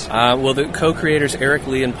Rexodus? Well, the co-creators Eric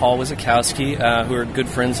Lee and Paul Wizakowski, who are good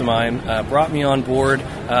friends of mine, brought me on board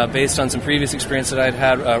based on some previous experience that I'd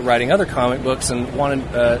had writing other comic books, and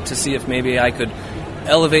wanted to see if maybe I could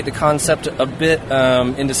elevate the concept a bit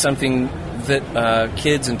into something that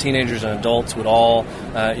kids and teenagers and adults would all,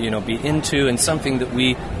 be into, and something that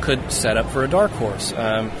we could set up for a Dark Horse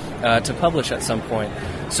to publish at some point.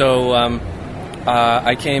 So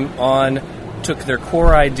I came on, took their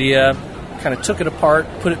core idea, kind of took it apart,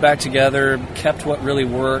 put it back together, kept what really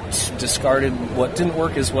worked, discarded what didn't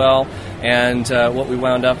work as well, and what we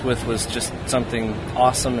wound up with was just something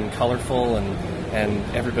awesome and colorful,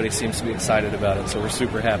 and everybody seems to be excited about it, so we're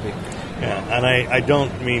super happy. Yeah, and I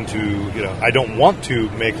don't mean to, I don't want to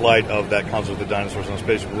make light of that concept of the dinosaurs on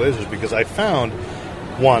spaceship with lasers, because I found,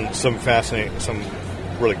 one, some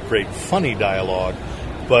really great funny dialogue,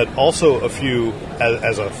 but also a few,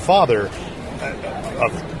 as a father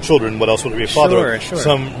of children, what else would it be a father? Sure.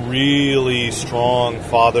 Some really strong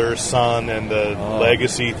father-son and the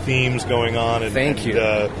legacy themes going on. And, Thank you.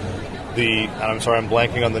 I'm sorry, I'm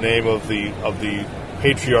blanking on the name of the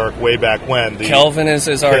patriarch way back when. Kelvin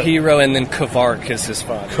is our hero, and then Kavark is his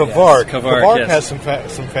father. Kavark. Yes. Kavark yes. has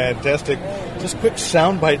some fantastic, just quick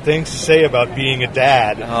soundbite things to say about being a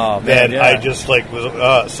dad. Oh, man, that yeah. I just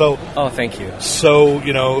was so. Oh, thank you. So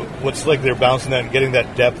what's like they're bouncing that and getting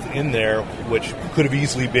that depth in there, which could have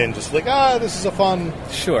easily been just like this is a fun.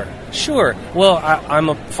 Sure. Well, I'm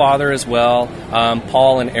a father as well.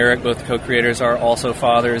 Paul and Eric, both co-creators, are also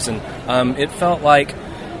fathers, and it felt like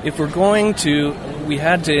if we're going to, we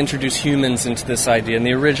had to introduce humans into this idea. In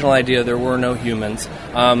the original idea, there were no humans.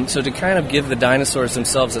 So to kind of give the dinosaurs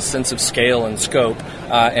themselves a sense of scale and scope,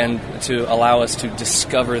 and to allow us to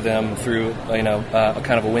discover them through, a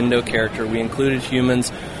kind of a window character, we included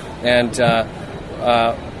humans, and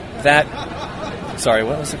that. Sorry,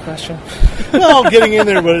 what was the question? Well, getting in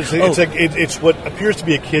there, but it's what appears to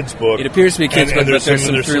be a kid's book. It appears to be a kid's book, but there's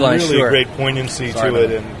some through lines. Really great poignancy to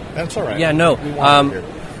it, and that's all right. Yeah, no.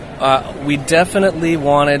 We definitely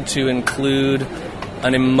wanted to include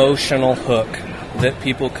an emotional hook that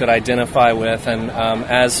people could identify with, and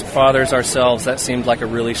as fathers ourselves, that seemed like a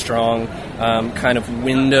really strong kind of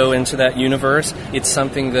window into that universe. It's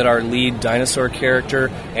something that our lead dinosaur character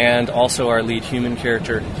and also our lead human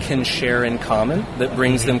character can share in common, that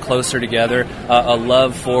brings them closer together, a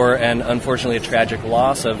love for and unfortunately a tragic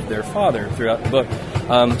loss of their father throughout the book.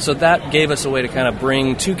 So that gave us a way to kind of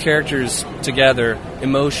bring two characters together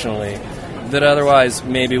emotionally that otherwise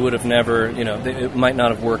maybe would have never, it might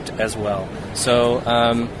not have worked as well. So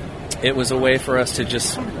it was a way for us to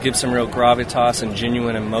just give some real gravitas and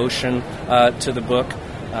genuine emotion to the book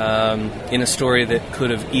in a story that could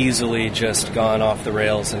have easily just gone off the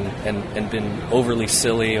rails and been overly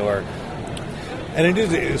silly or... And it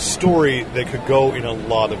is a story that could go in a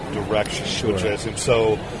lot of directions. Sure. Which is, and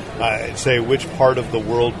so I'd say which part of the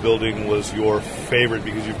world building was your favorite,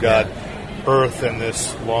 because you've got Earth and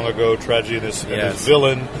this long ago tragedy, this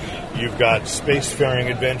villain. You've got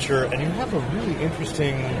spacefaring adventure, and you have a really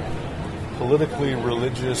interesting politically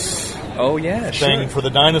religious thing for the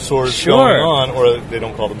dinosaurs going on, or they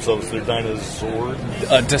don't call themselves, they're dinosaurs.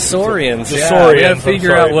 Dasaurians, We have to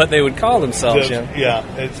figure out what they would call themselves.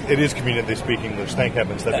 It is convenient they speak English. Thank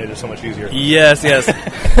heavens, that made it so much easier. Yes.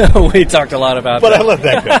 We talked a lot of but that. I let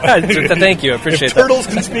that go. Thank you, I appreciate if turtles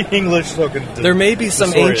can speak English, so can there may be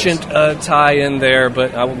some ancient tie in there,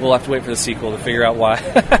 but we'll have to wait for the sequel to figure out why.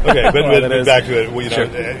 Okay, but back to it. Well, Sure.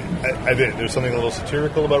 I think there's something a little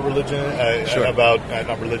satirical about religion, about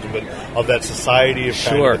not religion, but of that society of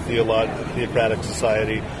kind of a theocratic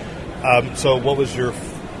society. So, what was your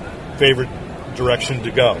favorite direction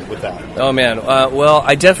to go with that? Oh man, well,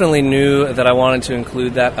 I definitely knew that I wanted to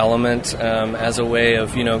include that element as a way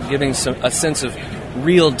of giving a sense of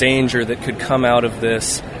real danger that could come out of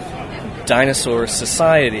this dinosaur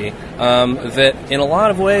society that in a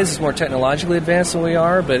lot of ways is more technologically advanced than we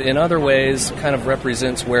are, but in other ways kind of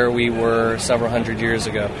represents where we were several hundred years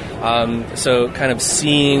ago. So kind of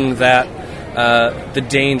seeing that the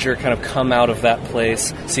danger kind of come out of that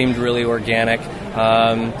place seemed really organic.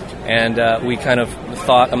 And we kind of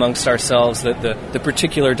thought amongst ourselves that the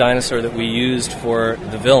particular dinosaur that we used for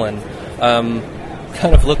the villain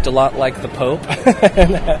kind of looked a lot like the Pope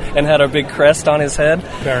and had a big crest on his head.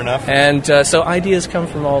 Fair enough. And so ideas come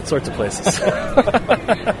from all sorts of places.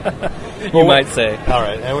 You might say. All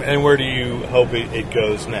right. And where do you hope it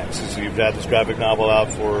goes next? So you've had this graphic novel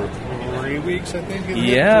out for 3 weeks, I think?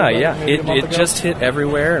 Yeah. It just hit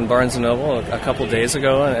everywhere in Barnes & Noble a couple days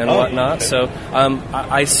ago and whatnot. Okay. So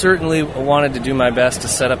I certainly wanted to do my best to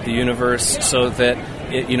set up the universe so that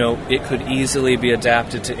it could easily be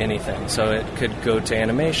adapted to anything. So it could go to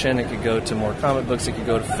animation, it could go to more comic books, it could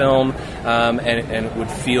go to film, and it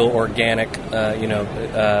would feel organic,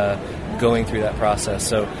 going through that process.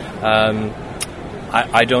 So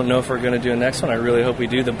I don't know if we're going to do a next one. I really hope we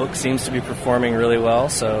do. The book seems to be performing really well.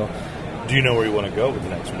 So, do you know where you want to go with the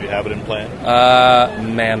next one? Do you have it in plan?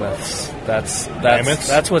 Mammoths. Mammoths?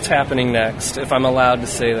 That's what's happening next. If I'm allowed to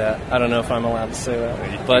say that, I don't know if I'm allowed to say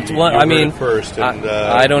that. But first, and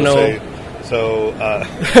I don't know. So,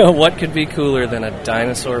 what could be cooler than a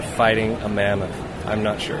dinosaur fighting a mammoth? I'm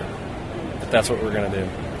not sure. But that's what we're going to do.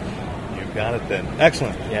 Got it then.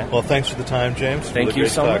 Excellent. Yeah. Well, thanks for the time, James. Thank you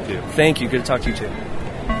so much. Thank you. Good to talk to you too.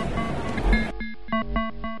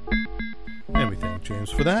 And we thank James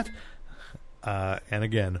for that. And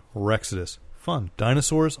again, Rexodus. Fun.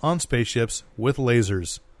 Dinosaurs on spaceships with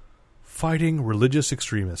lasers fighting religious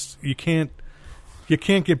extremists. You can't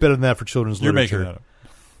get better than that for children's literature. You're making that up.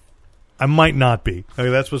 I might not be. I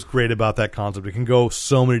mean, that's what's great about that concept. It can go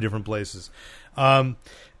so many different places.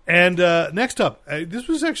 And next up, this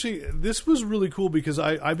was really cool because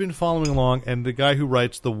I've been following along, and the guy who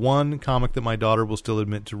writes the one comic that my daughter will still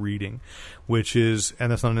admit to reading, which is,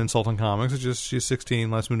 and that's not an insult on comics, it's just she's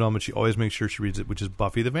 16, last moved on, but she always makes sure she reads it, which is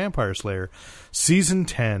Buffy the Vampire Slayer, Season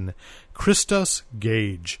 10, Christos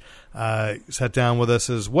Gage. Sat down with us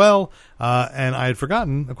as well, and I had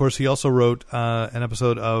forgotten, of course, he also wrote an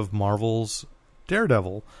episode of Marvel's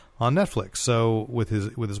Daredevil on Netflix. So with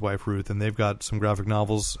his wife Ruth, and they've got some graphic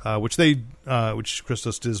novels, which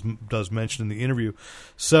Christos does mention in the interview.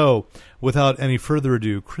 So without any further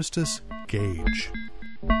ado, Christos Gage.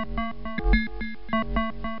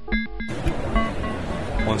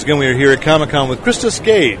 Once again, we are here at Comic-Con with Christos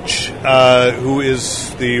Gage, who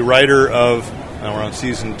is the writer of, now we're on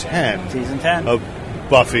Season 10 of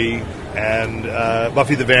Buffy, and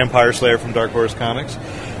Buffy the Vampire Slayer from Dark Horse Comics.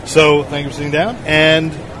 So thank you for sitting down,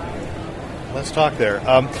 and let's talk there.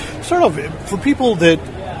 Start off, for people that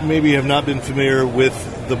maybe have not been familiar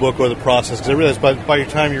with the book or the process, because I realize by your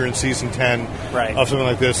time you're in Season 10 of something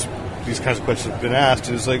like this, these kinds of questions have been asked,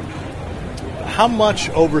 is like, how much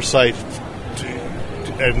oversight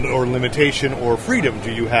or limitation or freedom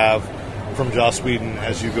do you have from Joss Whedon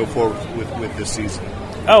as you go forward with this season?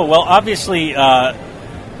 Oh, well, obviously,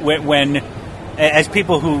 when as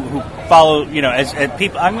people who follow, as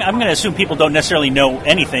people, I'm going to assume people don't necessarily know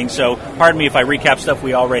anything. So, pardon me if I recap stuff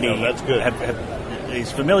we already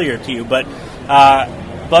is familiar to you. But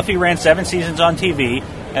Buffy ran 7 seasons on TV,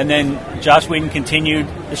 and then Joss Whedon continued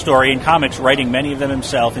the story in comics, writing many of them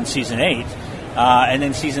himself in Season 8. And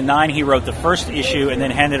then Season 9, he wrote the first issue, and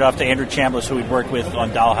then handed it off to Andrew Chambliss, who he'd worked with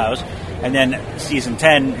on Dollhouse. And then Season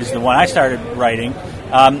 10 is the one I started writing.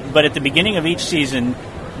 But at the beginning of each season,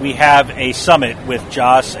 we have a summit with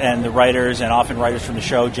Joss and the writers, and often writers from the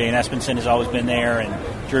show. Jane Espenson has always been there,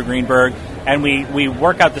 and Drew Greenberg. And we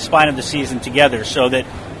work out the spine of the season together so that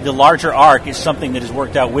the larger arc is something that is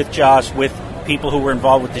worked out with Joss, with people who were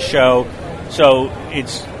involved with the show. So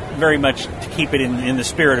it's very much to keep it in the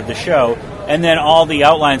spirit of the show. And then all the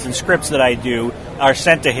outlines and scripts that I do are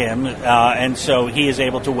sent to him, and so he is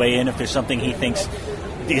able to weigh in if there's something he thinks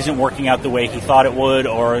isn't working out the way he thought it would,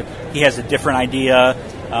 or he has a different idea.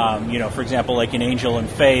 For example, like in Angel and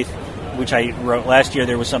Faith, which I wrote last year,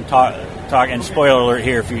 there was some talk, and spoiler alert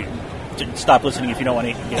here, if you stop listening if you don't want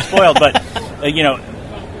to get spoiled, but,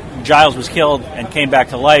 Giles was killed and came back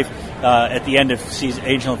to life at the end of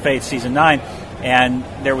Angel and Faith, Season 9, and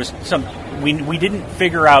there was some... We didn't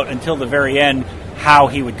figure out until the very end how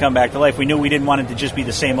he would come back to life. We knew we didn't want him to just be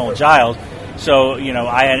the same old Giles. So,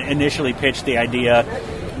 I initially pitched the idea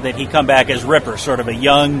that he come back as Ripper, sort of a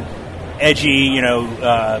young, edgy,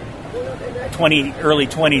 early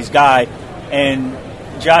 20s guy. And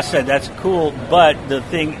Josh said, that's cool, but the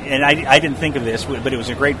thing, and I didn't think of this, but it was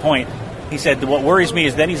a great point. He said, what worries me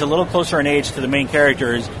is then he's a little closer in age to the main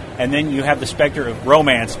characters, and then you have the specter of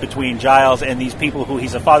romance between Giles and these people who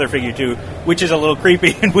he's a father figure to, which is a little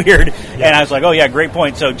creepy and weird. Yeah. And I was like, oh yeah, great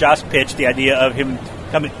point. So Josh pitched the idea of him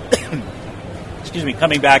coming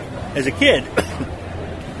back as a kid.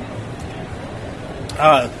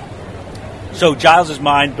 So Giles'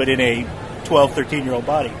 mind, but in a 12, 13-year-old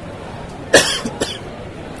body.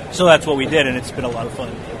 So that's what we did, and it's been a lot of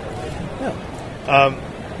fun. Yeah.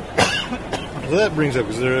 So that brings up,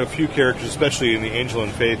 because there are a few characters, especially in the Angel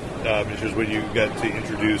and Faith issues, where you got to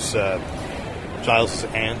introduce Giles'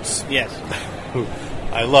 aunts. Yes. Who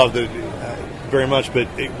I love very much, but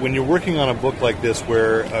when you're working on a book like this,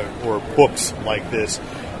 or books like this,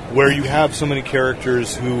 where you have so many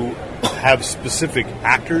characters who have specific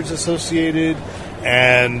actors associated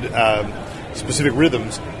and specific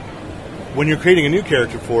rhythms, when you're creating a new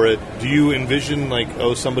character for it, do you envision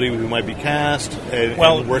somebody who might be cast and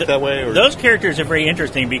work that way? Or? Those characters are very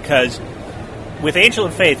interesting because with Angel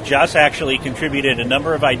and Faith, Joss actually contributed a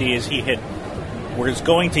number of ideas he was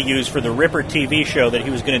going to use for the Ripper TV show that he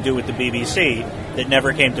was going to do with the BBC that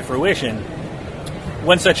never came to fruition.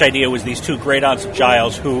 One such idea was these two great aunts of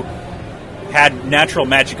Giles who had natural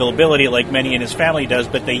magical ability like many in his family does,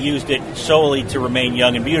 but they used it solely to remain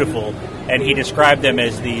young and beautiful, and he described them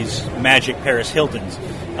as these magic Paris Hiltons.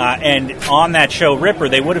 And on that show, Ripper,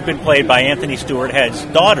 they would have been played by Anthony Stewart Head's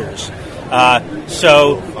daughters, who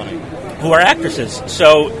are actresses.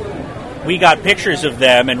 So we got pictures of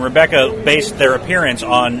them, and Rebecca based their appearance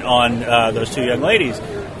on those two young ladies.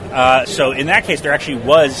 So in that case, there actually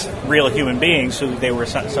was real human beings who they were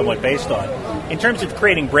somewhat based on. In terms of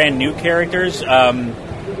creating brand new characters,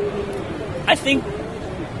 I think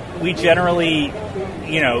we generally,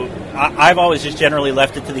 I've always just generally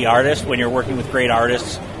left it to the artist. When you're working with great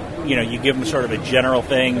artists, you give them sort of a general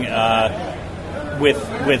thing. With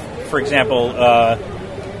for example,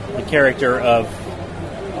 the character of,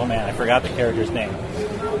 oh man, I forgot the character's name.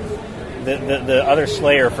 The other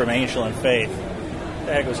Slayer from Angel and Faith. What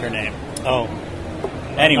the heck was her name? Oh,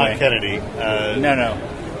 anyway, not Kennedy. No.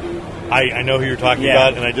 I know who you're talking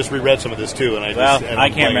about, and I just reread some of this too. And I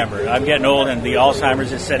can't remember. I'm getting old, and the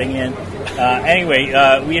Alzheimer's is setting in. Anyway,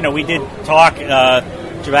 we did talk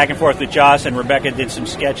back and forth with Joss, and Rebecca did some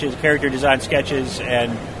sketches, character design sketches,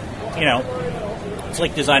 and it's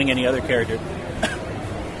like designing any other character.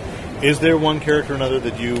 Is there one character or another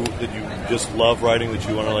that you just love writing, that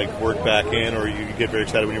you want to work back in, or you get very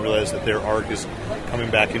excited when you realize that their arc is coming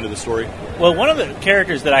back into the story? Well, one of the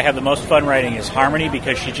characters that I have the most fun writing is Harmony,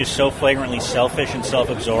 because she's just so flagrantly selfish and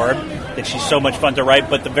self-absorbed that she's so much fun to write.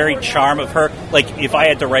 But the very charm of her, if I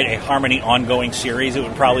had to write a Harmony ongoing series, it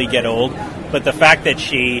would probably get old. But the fact that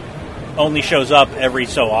she only shows up every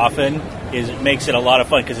so often makes it a lot of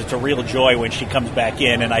fun, because it's a real joy when she comes back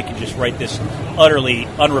in and I can just write this utterly,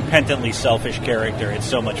 unrepentantly selfish character. It's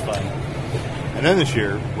so much fun. And then this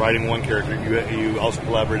year, writing one character, you also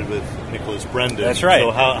collaborated with Nicholas Brendan. That's right.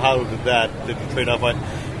 So how did the trade off?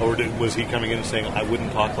 Or was he coming in and saying, I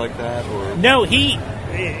wouldn't talk like that? Or no, he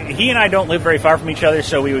and I don't live very far from each other,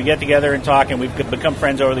 so we would get together and talk, and we've become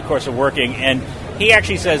friends over the course of working. And he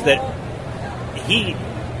actually says that he,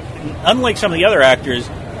 unlike some of the other actors,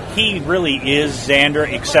 he really is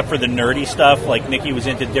Xander, except for the nerdy stuff. Like Nicky was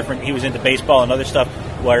into he was into baseball and other stuff,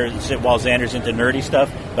 while Xander's into nerdy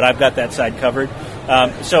stuff. But I've got that side covered.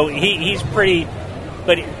 So he's pretty,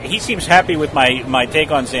 but he seems happy with my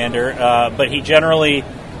take on Xander. But he generally,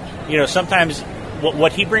 sometimes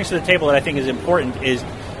what he brings to the table that I think is important is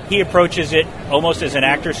he approaches it almost as an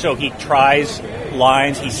actor. So he tries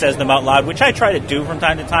lines, he says them out loud, which I try to do from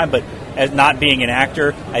time to time, but as not being an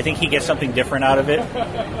actor, I think he gets something different out of it.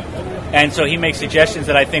 And so he makes suggestions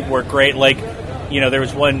that I think work great. There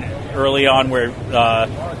was one early on where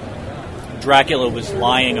Dracula was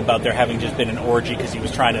lying about there having just been an orgy because he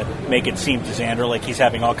was trying to make it seem to Xander like he's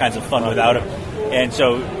having all kinds of fun without him. And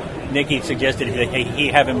so Nicky suggested that he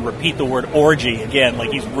have him repeat the word orgy again,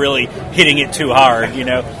 like he's really hitting it too hard,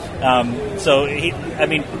 So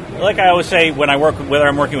like I always say, whether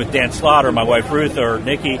I'm working with Dan Slott or my wife Ruth or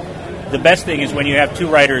Nicky, the best thing is when you have two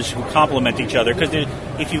writers who complement each other, because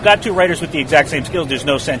if you've got two writers with the exact same skills, there's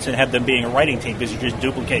no sense in them being a writing team, because you're just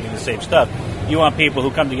duplicating the same stuff. You want people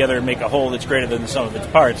who come together and make a whole that's greater than the sum of its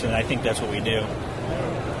parts, and I think that's what we do.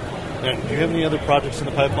 Now, do you have any other projects in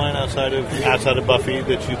the pipeline outside of Buffy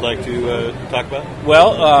that you'd like to talk about?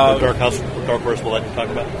 Well, Dark Horse will let you talk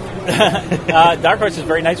about. Dark Horse is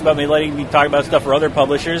very nice about letting me talk about stuff for other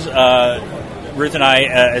publishers. Ruth and I,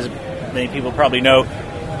 as many people probably know,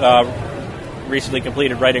 recently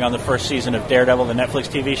completed writing on the first season of Daredevil, the Netflix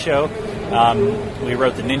TV show. We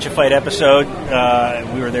wrote the Ninja Fight episode.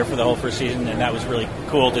 We were there for the whole first season, and that was really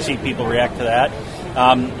cool to see people react to that.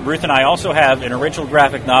 Ruth and I also have an original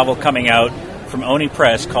graphic novel coming out from Oni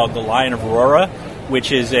Press called The Lion of Aurora,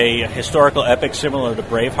 which is a historical epic similar to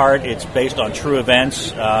Braveheart. It's based on true events,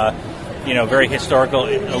 very historical,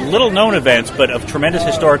 little-known events, but of tremendous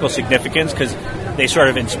historical significance, because they sort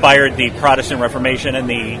of inspired the Protestant Reformation and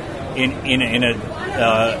in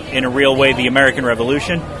a real way, the American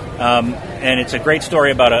Revolution. And it's a great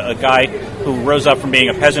story about a guy who rose up from being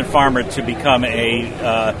a peasant farmer to become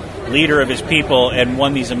a leader of his people and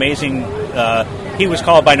won these amazing... he was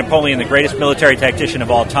called by Napoleon the greatest military tactician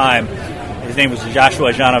of all time. His name was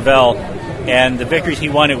Joshua Janavel. And the victories he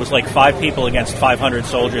won, it was like 5 people against 500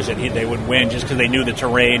 soldiers, and they would win just because they knew the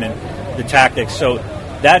terrain and the tactics. So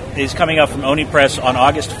that is coming out from Oni Press on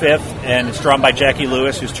August 5th, and it's drawn by Jackie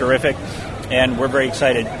Lewis, who's terrific. And we're very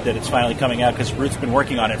excited that it's finally coming out because Ruth's been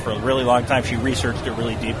working on it for a really long time. She researched it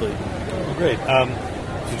really deeply. Great.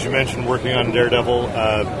 Since you mentioned working on Daredevil,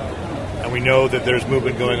 and we know that there's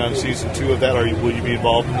movement going on season 2 of that, will you be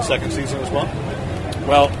involved in the second season as well?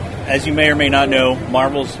 Well, as you may or may not know,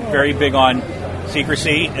 Marvel's very big on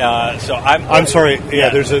secrecy. So I'm sorry. Yeah,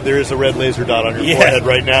 there is a red laser dot on your forehead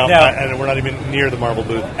right now, and we're not even near the Marvel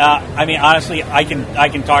booth. I mean, honestly, I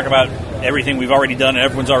can talk about everything we've already done and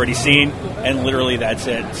everyone's already seen, and literally that's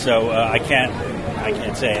it. So I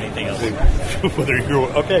can't say anything else. Whether you're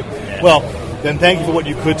okay. Yeah. Well, then thank you for what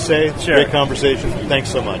you could say. Sure. Great conversation.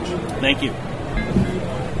 Thanks so much. Thank you.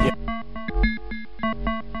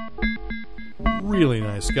 Really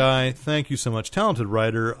nice guy. Thank you so much. Talented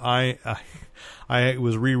writer. I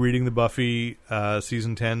was rereading the Buffy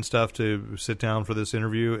season 10 stuff to sit down for this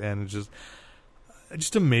interview, and it's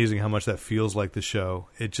just amazing how much that feels like the show.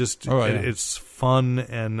 It just it's fun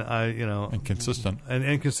and and consistent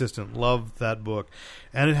and consistent. Love that book,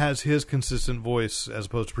 and it has his consistent voice as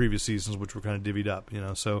opposed to previous seasons, which were kind of divvied up.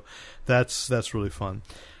 So that's really fun.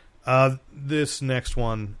 This next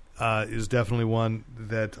one is definitely one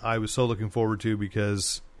that I was so looking forward to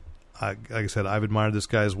because, like I said, I've admired this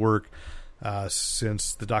guy's work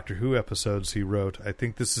since the Doctor Who episodes he wrote. I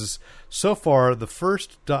think this is so far the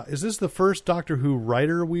first. Is this the first Doctor Who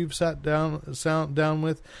writer we've sat down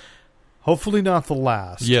with? Hopefully not the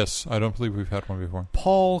last. Yes, I don't believe we've had one before.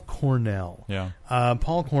 Paul Cornell. Yeah.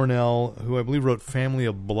 Paul Cornell, who I believe wrote Family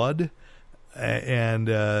of Blood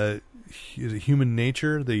and Human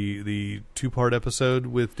Nature, the 2-part episode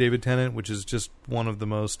with David Tennant, which is just one of the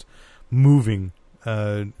most moving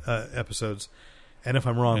episodes. And if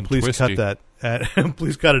I'm wrong, and please twisty. cut that.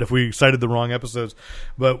 Please cut it if we cited the wrong episodes.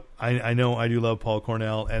 But I know I do love Paul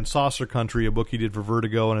Cornell. And Saucer Country, a book he did for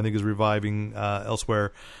Vertigo and I think is reviving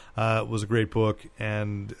elsewhere, was a great book.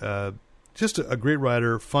 And just a great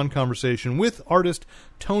writer, fun conversation with artist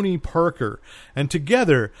Tony Parker. And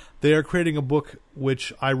together, they are creating a book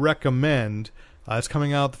which I recommend. It's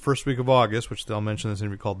coming out the first week of August, which they'll mention in this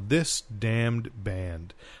interview, called This Damned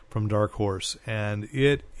Band from Dark Horse. And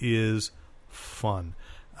it is fun.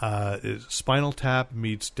 Spinal Tap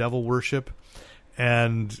meets Devil Worship.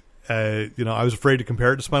 And I was afraid to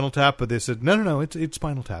compare it to Spinal Tap, but they said, no, it's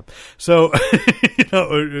Spinal Tap. So,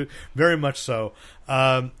 very much so.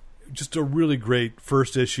 Just a really great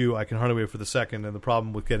first issue. I can hardly wait for the second. And the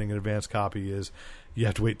problem with getting an advance copy is you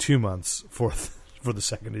have to wait 2 months for the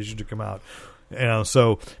second issue to come out.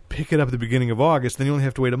 So pick it up at the beginning of August, then you only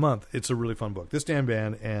have to wait a month. It's a really fun book. This Damn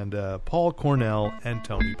Band and Paul Cornell and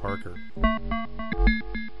Tony Parker.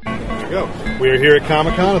 There you go. We are here at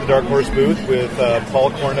Comic-Con at the Dark Horse booth with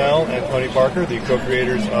Paul Cornell and Tony Parker, the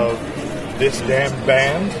co-creators of This Damn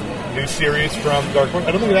Band, new series from Dark Horse.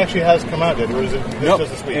 I don't think it actually has come out yet. Or is it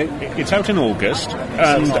just this week? It's out in August,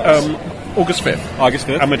 and August 5th. August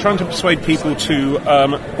 5th. And we're trying to persuade people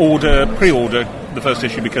to pre-order the first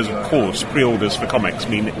issue because, of course, pre-orders for comics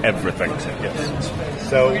mean everything. Yes.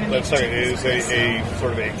 So, let's say it is a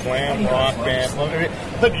sort of a glam rock band.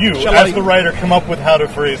 Let you, as the writer, come up with how to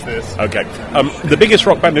phrase this. Okay. The biggest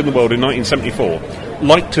rock band in the world in 1974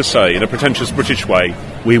 liked to say, in a pretentious British way,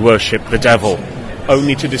 we worship the devil,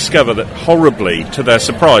 only to discover that, horribly, to their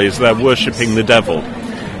surprise, they're worshipping the devil.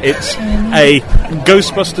 It's a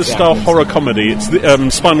Ghostbusters-style horror comedy. It's the,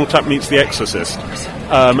 Spinal Tap meets The Exorcist,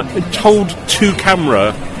 told to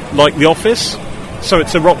camera like The Office. So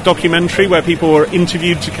it's a rock documentary where people are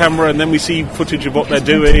interviewed to camera, and then we see footage of what they're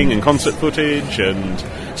doing and concert footage. And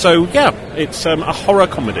so, yeah, it's a horror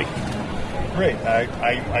comedy. Great. I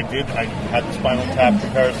had the Spinal Tap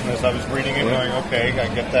comparison as I was reading it, going, okay,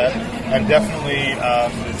 I get that. And definitely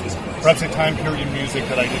perhaps a time period in music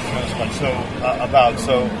that I didn't know so much about.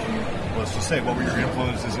 So let's just say, what were your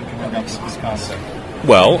influences in coming up with this concept?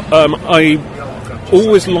 Well, I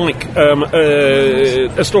always like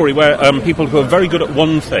a story where people who are very good at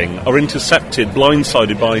one thing are intercepted,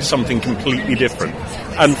 blindsided by something completely different.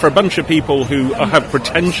 And for a bunch of people who have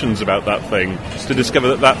pretensions about that thing, to discover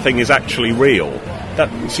that that thing is actually real,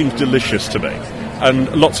 that seems delicious to me.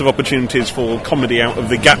 And lots of opportunities for comedy out of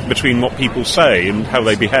the gap between what people say and how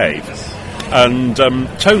they behave. And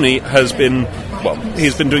Tony has been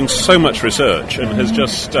he's been doing so much research and has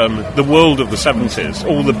just the world of the 70s,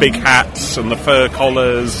 all the big hats and the fur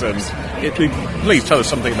collars, and please tell us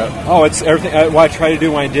something about. Oh, it's everything. What I tried to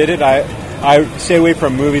do when I did it, I stay away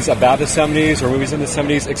from movies about the 70s or movies in the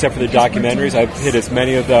 70s, except for the documentaries. I've hit as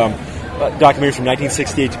many of them, documentaries from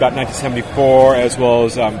 1968 to about 1974, as well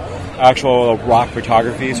as actual rock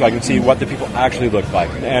photography, so I can see what the people actually looked like.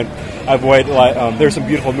 And I avoid, there's some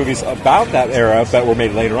beautiful movies about that era that were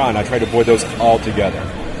made later on. I tried to avoid those altogether.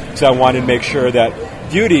 So I wanted to make sure that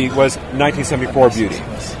beauty was 1974 beauty.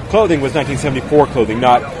 Clothing was 1974 clothing,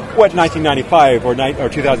 not what 1995 or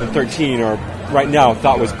 2013 or right now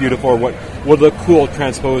thought was beautiful or what would look cool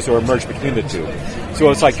transposed or merged between the two. So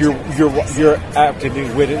it's like you're actively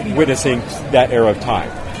witnessing that era of time.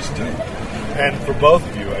 And for both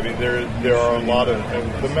of you, I mean, there are a lot of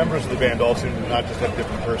the members of the band all seem to not just have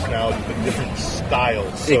different personalities, but different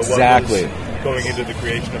styles. So exactly. What was going into the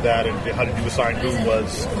creation of that, and how did you assign who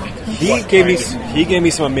was? He gave me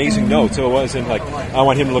some amazing notes. So it wasn't like I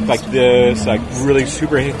want him to look like this, like really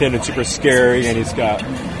super thin and super scary, and he's got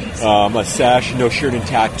a sash, no shirt, and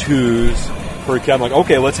tattoos. For a kid, I'm like,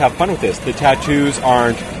 okay, let's have fun with this. The tattoos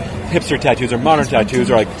aren't hipster tattoos or modern tattoos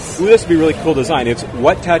are like, ooh, this would be a really cool design. It's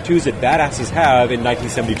what tattoos did badasses have in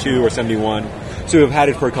 1972 or 71, so we've had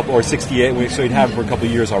it for a couple, or 68, so we'd have it for a couple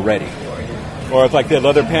of years already. Or if like they had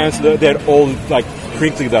leather pants, they had old, like,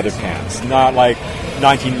 crinkly leather pants, not like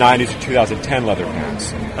 1990s or 2010 leather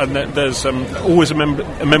pants. And there's always a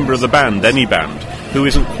member of the band, any band, who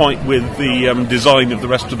isn't quite with the design of the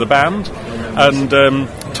rest of the band. And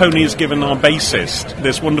Tony has given our bassist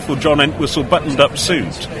this wonderful John Entwistle buttoned-up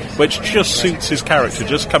suit, which just suits his character,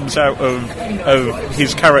 just comes out of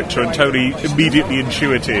his character, and Tony immediately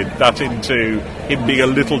intuited that into him being a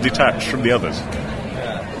little detached from the others.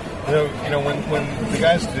 You know, when the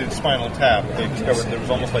guys did Spinal Tap, they discovered there was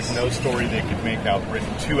almost like no story they could make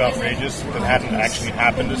too outrageous that hadn't actually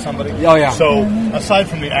happened to somebody. Oh, yeah. So, aside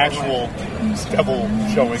from the actual devil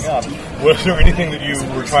showing up, was there anything that you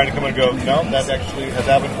were trying to come and go, no, that actually has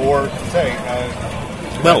happened, or say?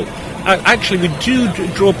 Well, actually, we do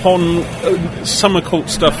draw upon some occult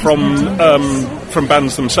stuff from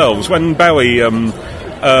bands themselves. When Bowie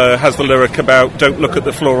has the lyric about "Don't look at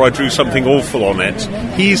the floor, I drew something awful on it,"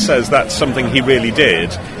 he says that's something he really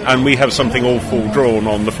did, and we have something awful drawn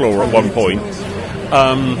on the floor at one point.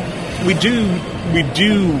 We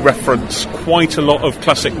do reference quite a lot of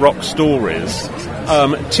classic rock stories,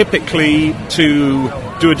 typically to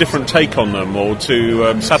do a different take on them or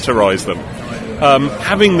to satirise them.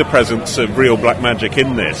 Having the presence of real black magic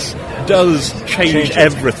in this does change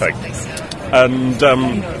everything, and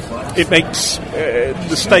it makes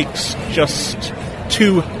the stakes just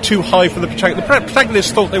too high for the protagonist. The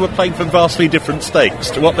protagonists thought they were playing for vastly different stakes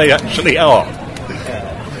to what they actually are.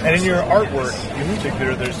 And in your artwork, in music,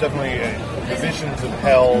 there's definitely the visions of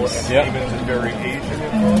hell and demons is very Asian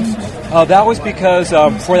influenced. That was because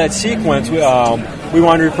for that sequence, we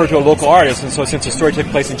wanted to refer to a local artist, and so since the story took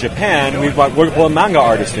place in Japan, we're going to pull a manga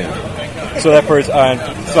artist in. So that first,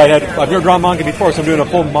 I've never drawn manga before, so I'm doing a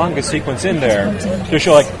full manga sequence in there to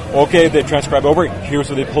show, like, okay, they transcribe over, here's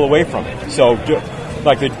what they pull away from it. So,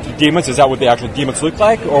 like the demons, is that what the actual demons look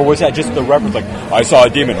like, or was that just the reference? Like, I saw a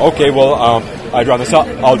demon. Okay, well, I draw this up.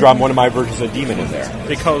 I'll draw one of my versions of a demon in there.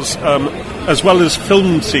 Because as well as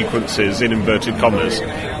film sequences in inverted commas,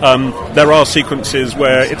 there are sequences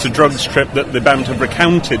where it's a drugs trip that the band have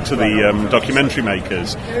recounted to the documentary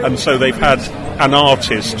makers, and so they've had an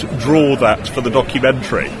artist draw that for the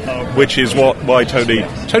documentary, which is why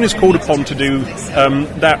Tony's called upon to do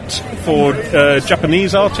that for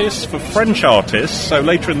Japanese artists, for French artists. So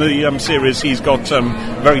later in the series, he's got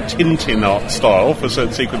very Tintin art style for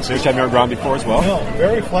certain sequences, which I've never drawn before as well. No,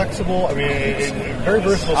 very flexible. I mean, very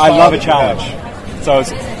versatile. I love a challenge. So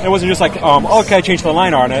it wasn't just like, okay, I changed the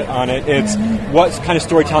line on it. It's what kind of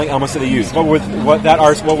storytelling elements did they use? What were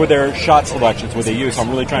their shot selections? Would they use? So I'm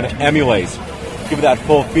really trying to emulate, give it that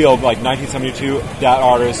full feel of like 1972. That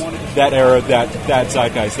artist, that era, that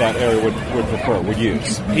zeitgeist, that era would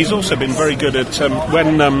use. He's also been very good at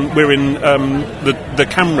when we're in the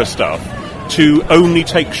camera stuff to only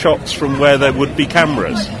take shots from where there would be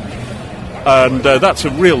cameras, and that's a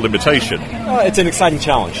real limitation. It's an exciting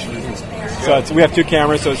challenge. So we have two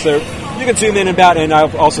cameras, so you can zoom in and out, and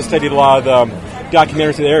I've also studied a lot of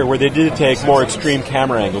documentaries in the area where they did take more extreme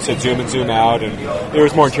camera angles, so zoom in, zoom out, and there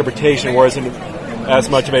was more interpretation, whereas in as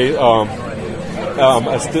much of a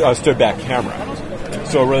stood-back camera.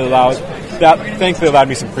 So it really thankfully allowed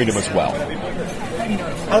me some freedom as well.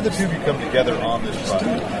 How did the two of you come together on this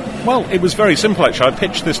project? Well, it was very simple, actually. I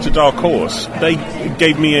pitched this to Dark Horse. They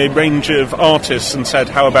gave me a range of artists and said,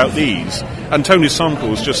 how about these? And Tony's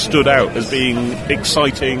samples just stood out as being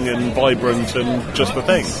exciting and vibrant and just the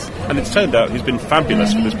thing. And it's turned out he's been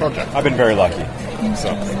fabulous for this project. I've been very lucky.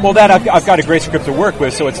 So, well, that I've got a great script to work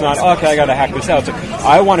with, so it's not, okay, I got to hack this out. So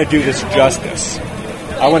I want to do this justice.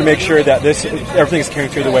 I want to make sure that everything is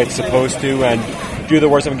carrying through the way it's supposed to, and do the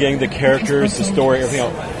work I'm getting, the characters, the story, everything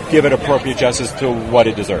else, give it appropriate justice to what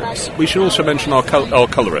it deserves. We should also mention our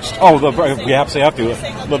colorist. Oh, we absolutely have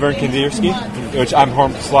to. Laverne Kandinsky, which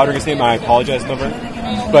I'm slaughtering his name. I apologize, Laverne.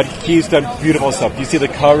 But he's done beautiful stuff. You see the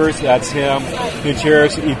covers, that's him. The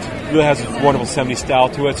interiors, he really has a wonderful 70s style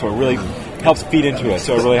to it, so it really helps feed into it,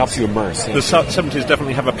 so it really helps you immerse. The 70s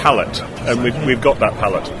definitely have a palette, and we've got that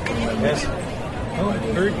palette. Yes. Oh,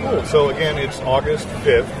 very cool. So again, it's August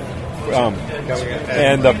 5th.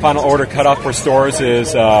 And the final order cutoff for stores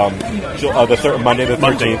is Monday the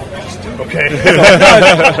 13th. Okay.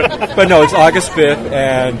 But no, it's August 5th,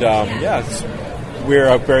 and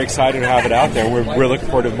we're very excited to have it out there. We're looking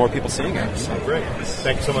forward to more people seeing it. So. Great.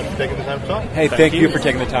 Thank you so much for taking the time to talk. Hey, thank you for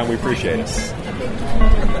taking the time. We appreciate it.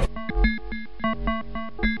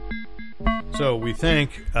 So we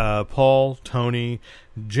thank Paul, Tony,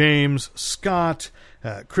 James, Scott,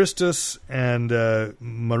 Christus, and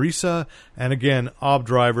Marisa, and again, Ob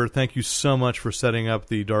Driver. Thank you so much for setting up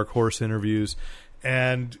the Dark Horse interviews.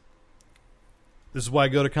 And this is why I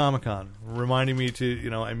go to Comic-Con, reminding me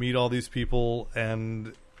to, I meet all these people,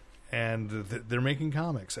 and they're making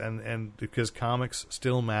comics, and because comics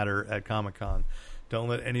still matter at Comic-Con. Don't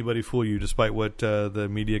let anybody fool you, despite what the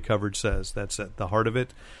media coverage says. That's at the heart of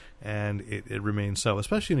it. And it remains so,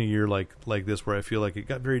 especially in a year like this, where I feel like it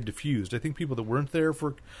got very diffused. I think people that weren't there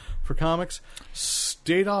for comics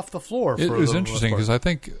stayed off the floor. It was interesting because I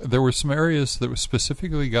think there were some areas that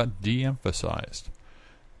specifically got de-emphasized.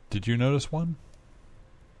 Did you notice one?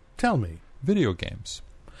 Tell me. Video games.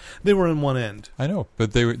 They were in one end. I know,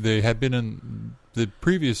 but they had been in the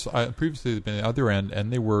previously they'd been the other end,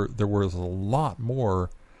 and there was a lot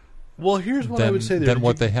more. Well, here's what I would say there.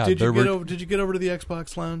 What they had. Did you get over to the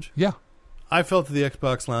Xbox Lounge? Yeah. I felt that the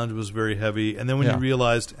Xbox Lounge was very heavy. And then when you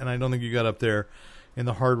realized, and I don't think you got up there, in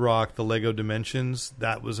the Hard Rock, the Lego Dimensions,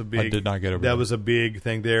 that was a big... I did not get over that. That was a big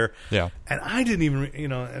thing there. Yeah. And I didn't even,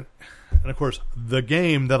 and of course, the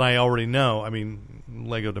game that I already know, I mean,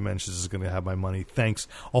 Lego Dimensions is going to have my money. Thanks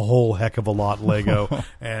a whole heck of a lot, Lego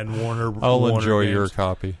and Warner. I'll enjoy games. your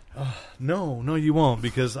copy. No, you won't,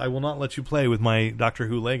 because I will not let you play with my Doctor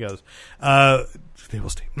Who Legos. They will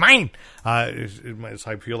stay mine. I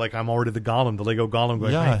feel like I'm already the Gollum, the Lego Gollum,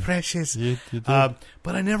 going, my precious. You did. But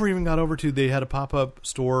I never even got over to, they had a pop-up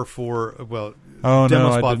store for,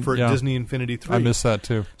 demo spot for Disney Infinity 3. I missed that,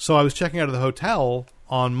 too. So I was checking out of the hotel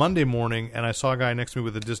on Monday morning, and I saw a guy next to me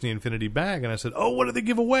with a Disney Infinity bag, and I said, what did they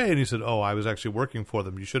give away? And he said, I was actually working for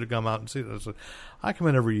them. You should have come out and seen it. I said, I come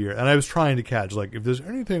in every year. And I was trying to catch, if there's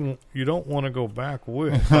anything you don't want to go back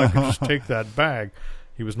with, I could just take that bag.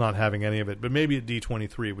 He was not having any of it. But maybe at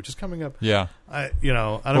D23, which is coming up. Yeah. I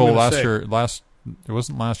don't it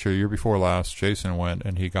wasn't last year, the year before last, Jason went,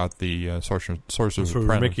 and he got the Sorcerer's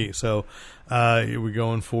Apprentice. Mickey. So we're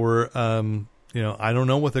going for... I don't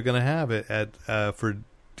know what they're going to have at for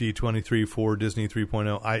D23 for Disney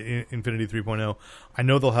 3.0, Infinity 3.0. I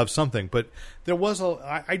know they'll have something, but there was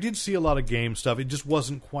I did see a lot of game stuff. It just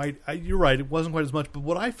wasn't quite. You're right, it wasn't quite as much. But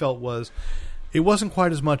what I felt was, it wasn't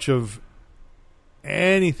quite as much of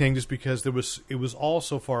anything, just because it was all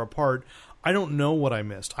so far apart. I don't know what I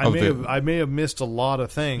missed. I may have missed a lot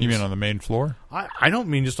of things. You mean on the main floor? I don't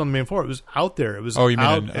mean just on the main floor. It was out there. It was you mean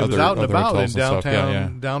out. It was out and about in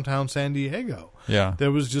downtown downtown San Diego. Yeah,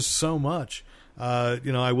 there was just so much.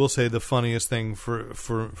 I will say the funniest thing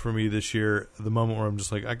for me this year, the moment where I'm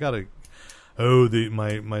just like, I gotta.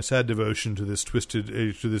 My sad devotion to this to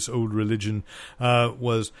this old religion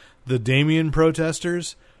was the Damien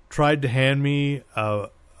protesters tried to hand me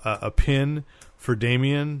a pin for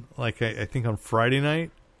Damien, I think on Friday night,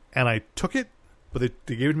 and I took it, but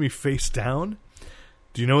they gave it to me face down.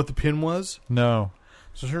 Do you know what the pin was? No.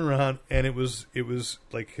 So I turned around, and it was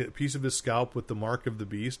like a piece of his scalp with the mark of the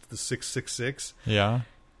beast, the 666. Yeah.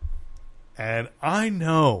 And I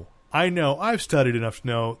know, I've studied enough to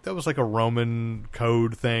know that was like a Roman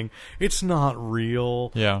code thing. It's not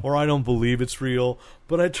real, or I don't believe it's real,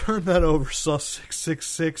 but I turned that over, saw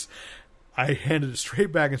 666, I handed it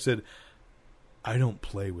straight back and said, I don't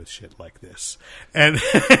play with shit like this. And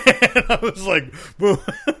I was like, boom.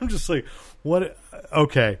 I'm just like, what?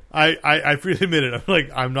 Okay. I freely admit it. I'm like,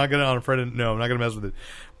 I'm not going to, I'm not going to mess with it.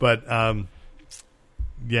 But,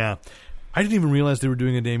 yeah. I didn't even realize they were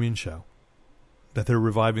doing a Damien show. that they're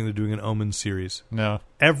reviving. They're doing an Omen series. No.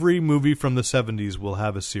 Every movie from the 70s will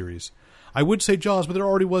have a series. I would say Jaws, but there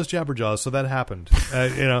already was Jabberjaws, so that happened.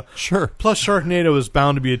 Sure. Plus, Sharknado is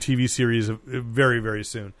bound to be a TV series very, very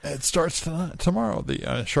soon. It starts tomorrow. The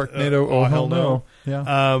Sharknado. Oh hell no!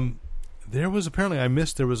 Yeah. There was apparently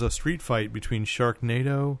there was a street fight between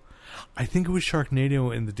Sharknado. I think it was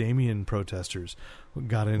Sharknado and the Damien protesters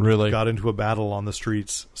got into a battle on the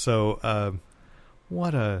streets. So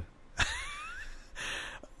what a.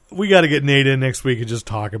 We got to get Nate in next week and just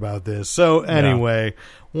talk about this. So anyway,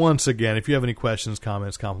 once again, if you have any questions,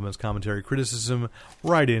 comments, compliments, commentary, criticism,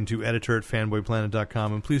 write into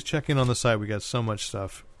editor@fanboyplanet.com. And please check in on the site. We got so much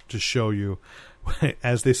stuff to show you.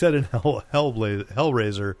 As they said in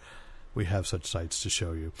Hellraiser, we have such sites to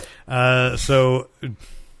show you.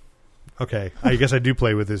 Okay, I guess I do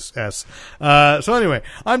play with this S. So anyway,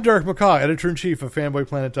 I'm Derek McCaw, Editor-in-Chief of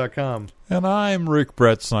FanboyPlanet.com. And I'm Rick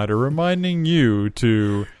Brett Snyder, reminding you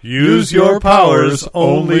to use your powers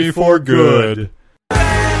only for good.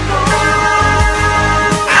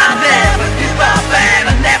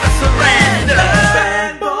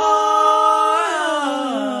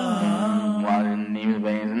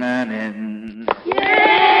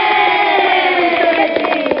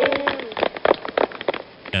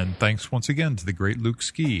 And thanks once again to the great Luke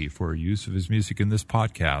Ski for use of his music in this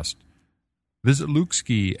podcast. Visit Luke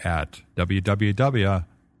Ski at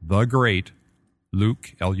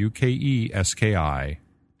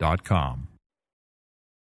www.thegreatlukeski.com.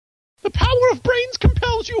 The power of brains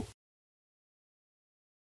compels you.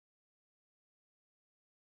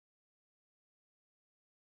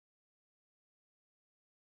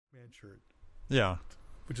 Man shirt. Yeah.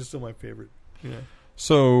 Which is still my favorite. Yeah.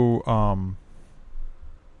 So,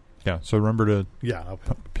 so remember to I'll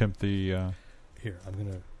pimp the... Here, I'm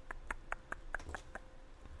going to...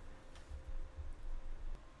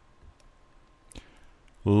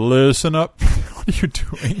 Listen up. What are you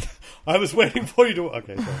doing? I was waiting for you to...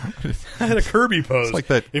 Okay, sorry. I had a Kirby pose. It's like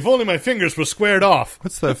that... If only my fingers were squared off.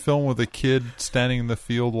 What's that film with a kid standing in the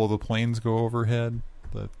field while the planes go overhead?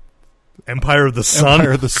 Empire of the Sun?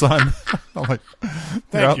 Empire of the Sun. I'm like...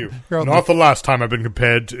 Thank you. Not the last time I've been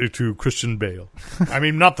compared to Christian Bale. I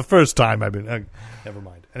mean, not the first time I've been... never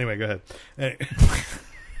mind. Anyway, go ahead.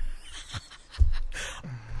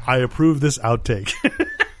 I approve this outtake.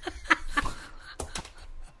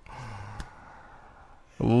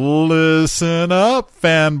 Listen up,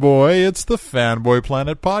 fanboy. It's the Fanboy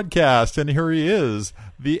Planet podcast, and here he is,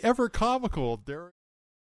 the ever-comical Derek.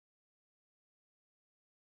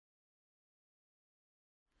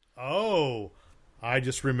 Oh, I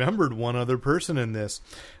just remembered one other person in this,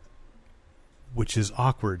 which is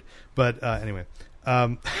awkward. But anyway,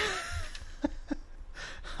 I'm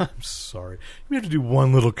sorry. We have to do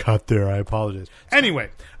one little cut there. I apologize.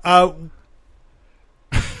 Anyway,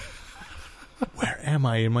 where am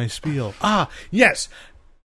I in my spiel? Yes.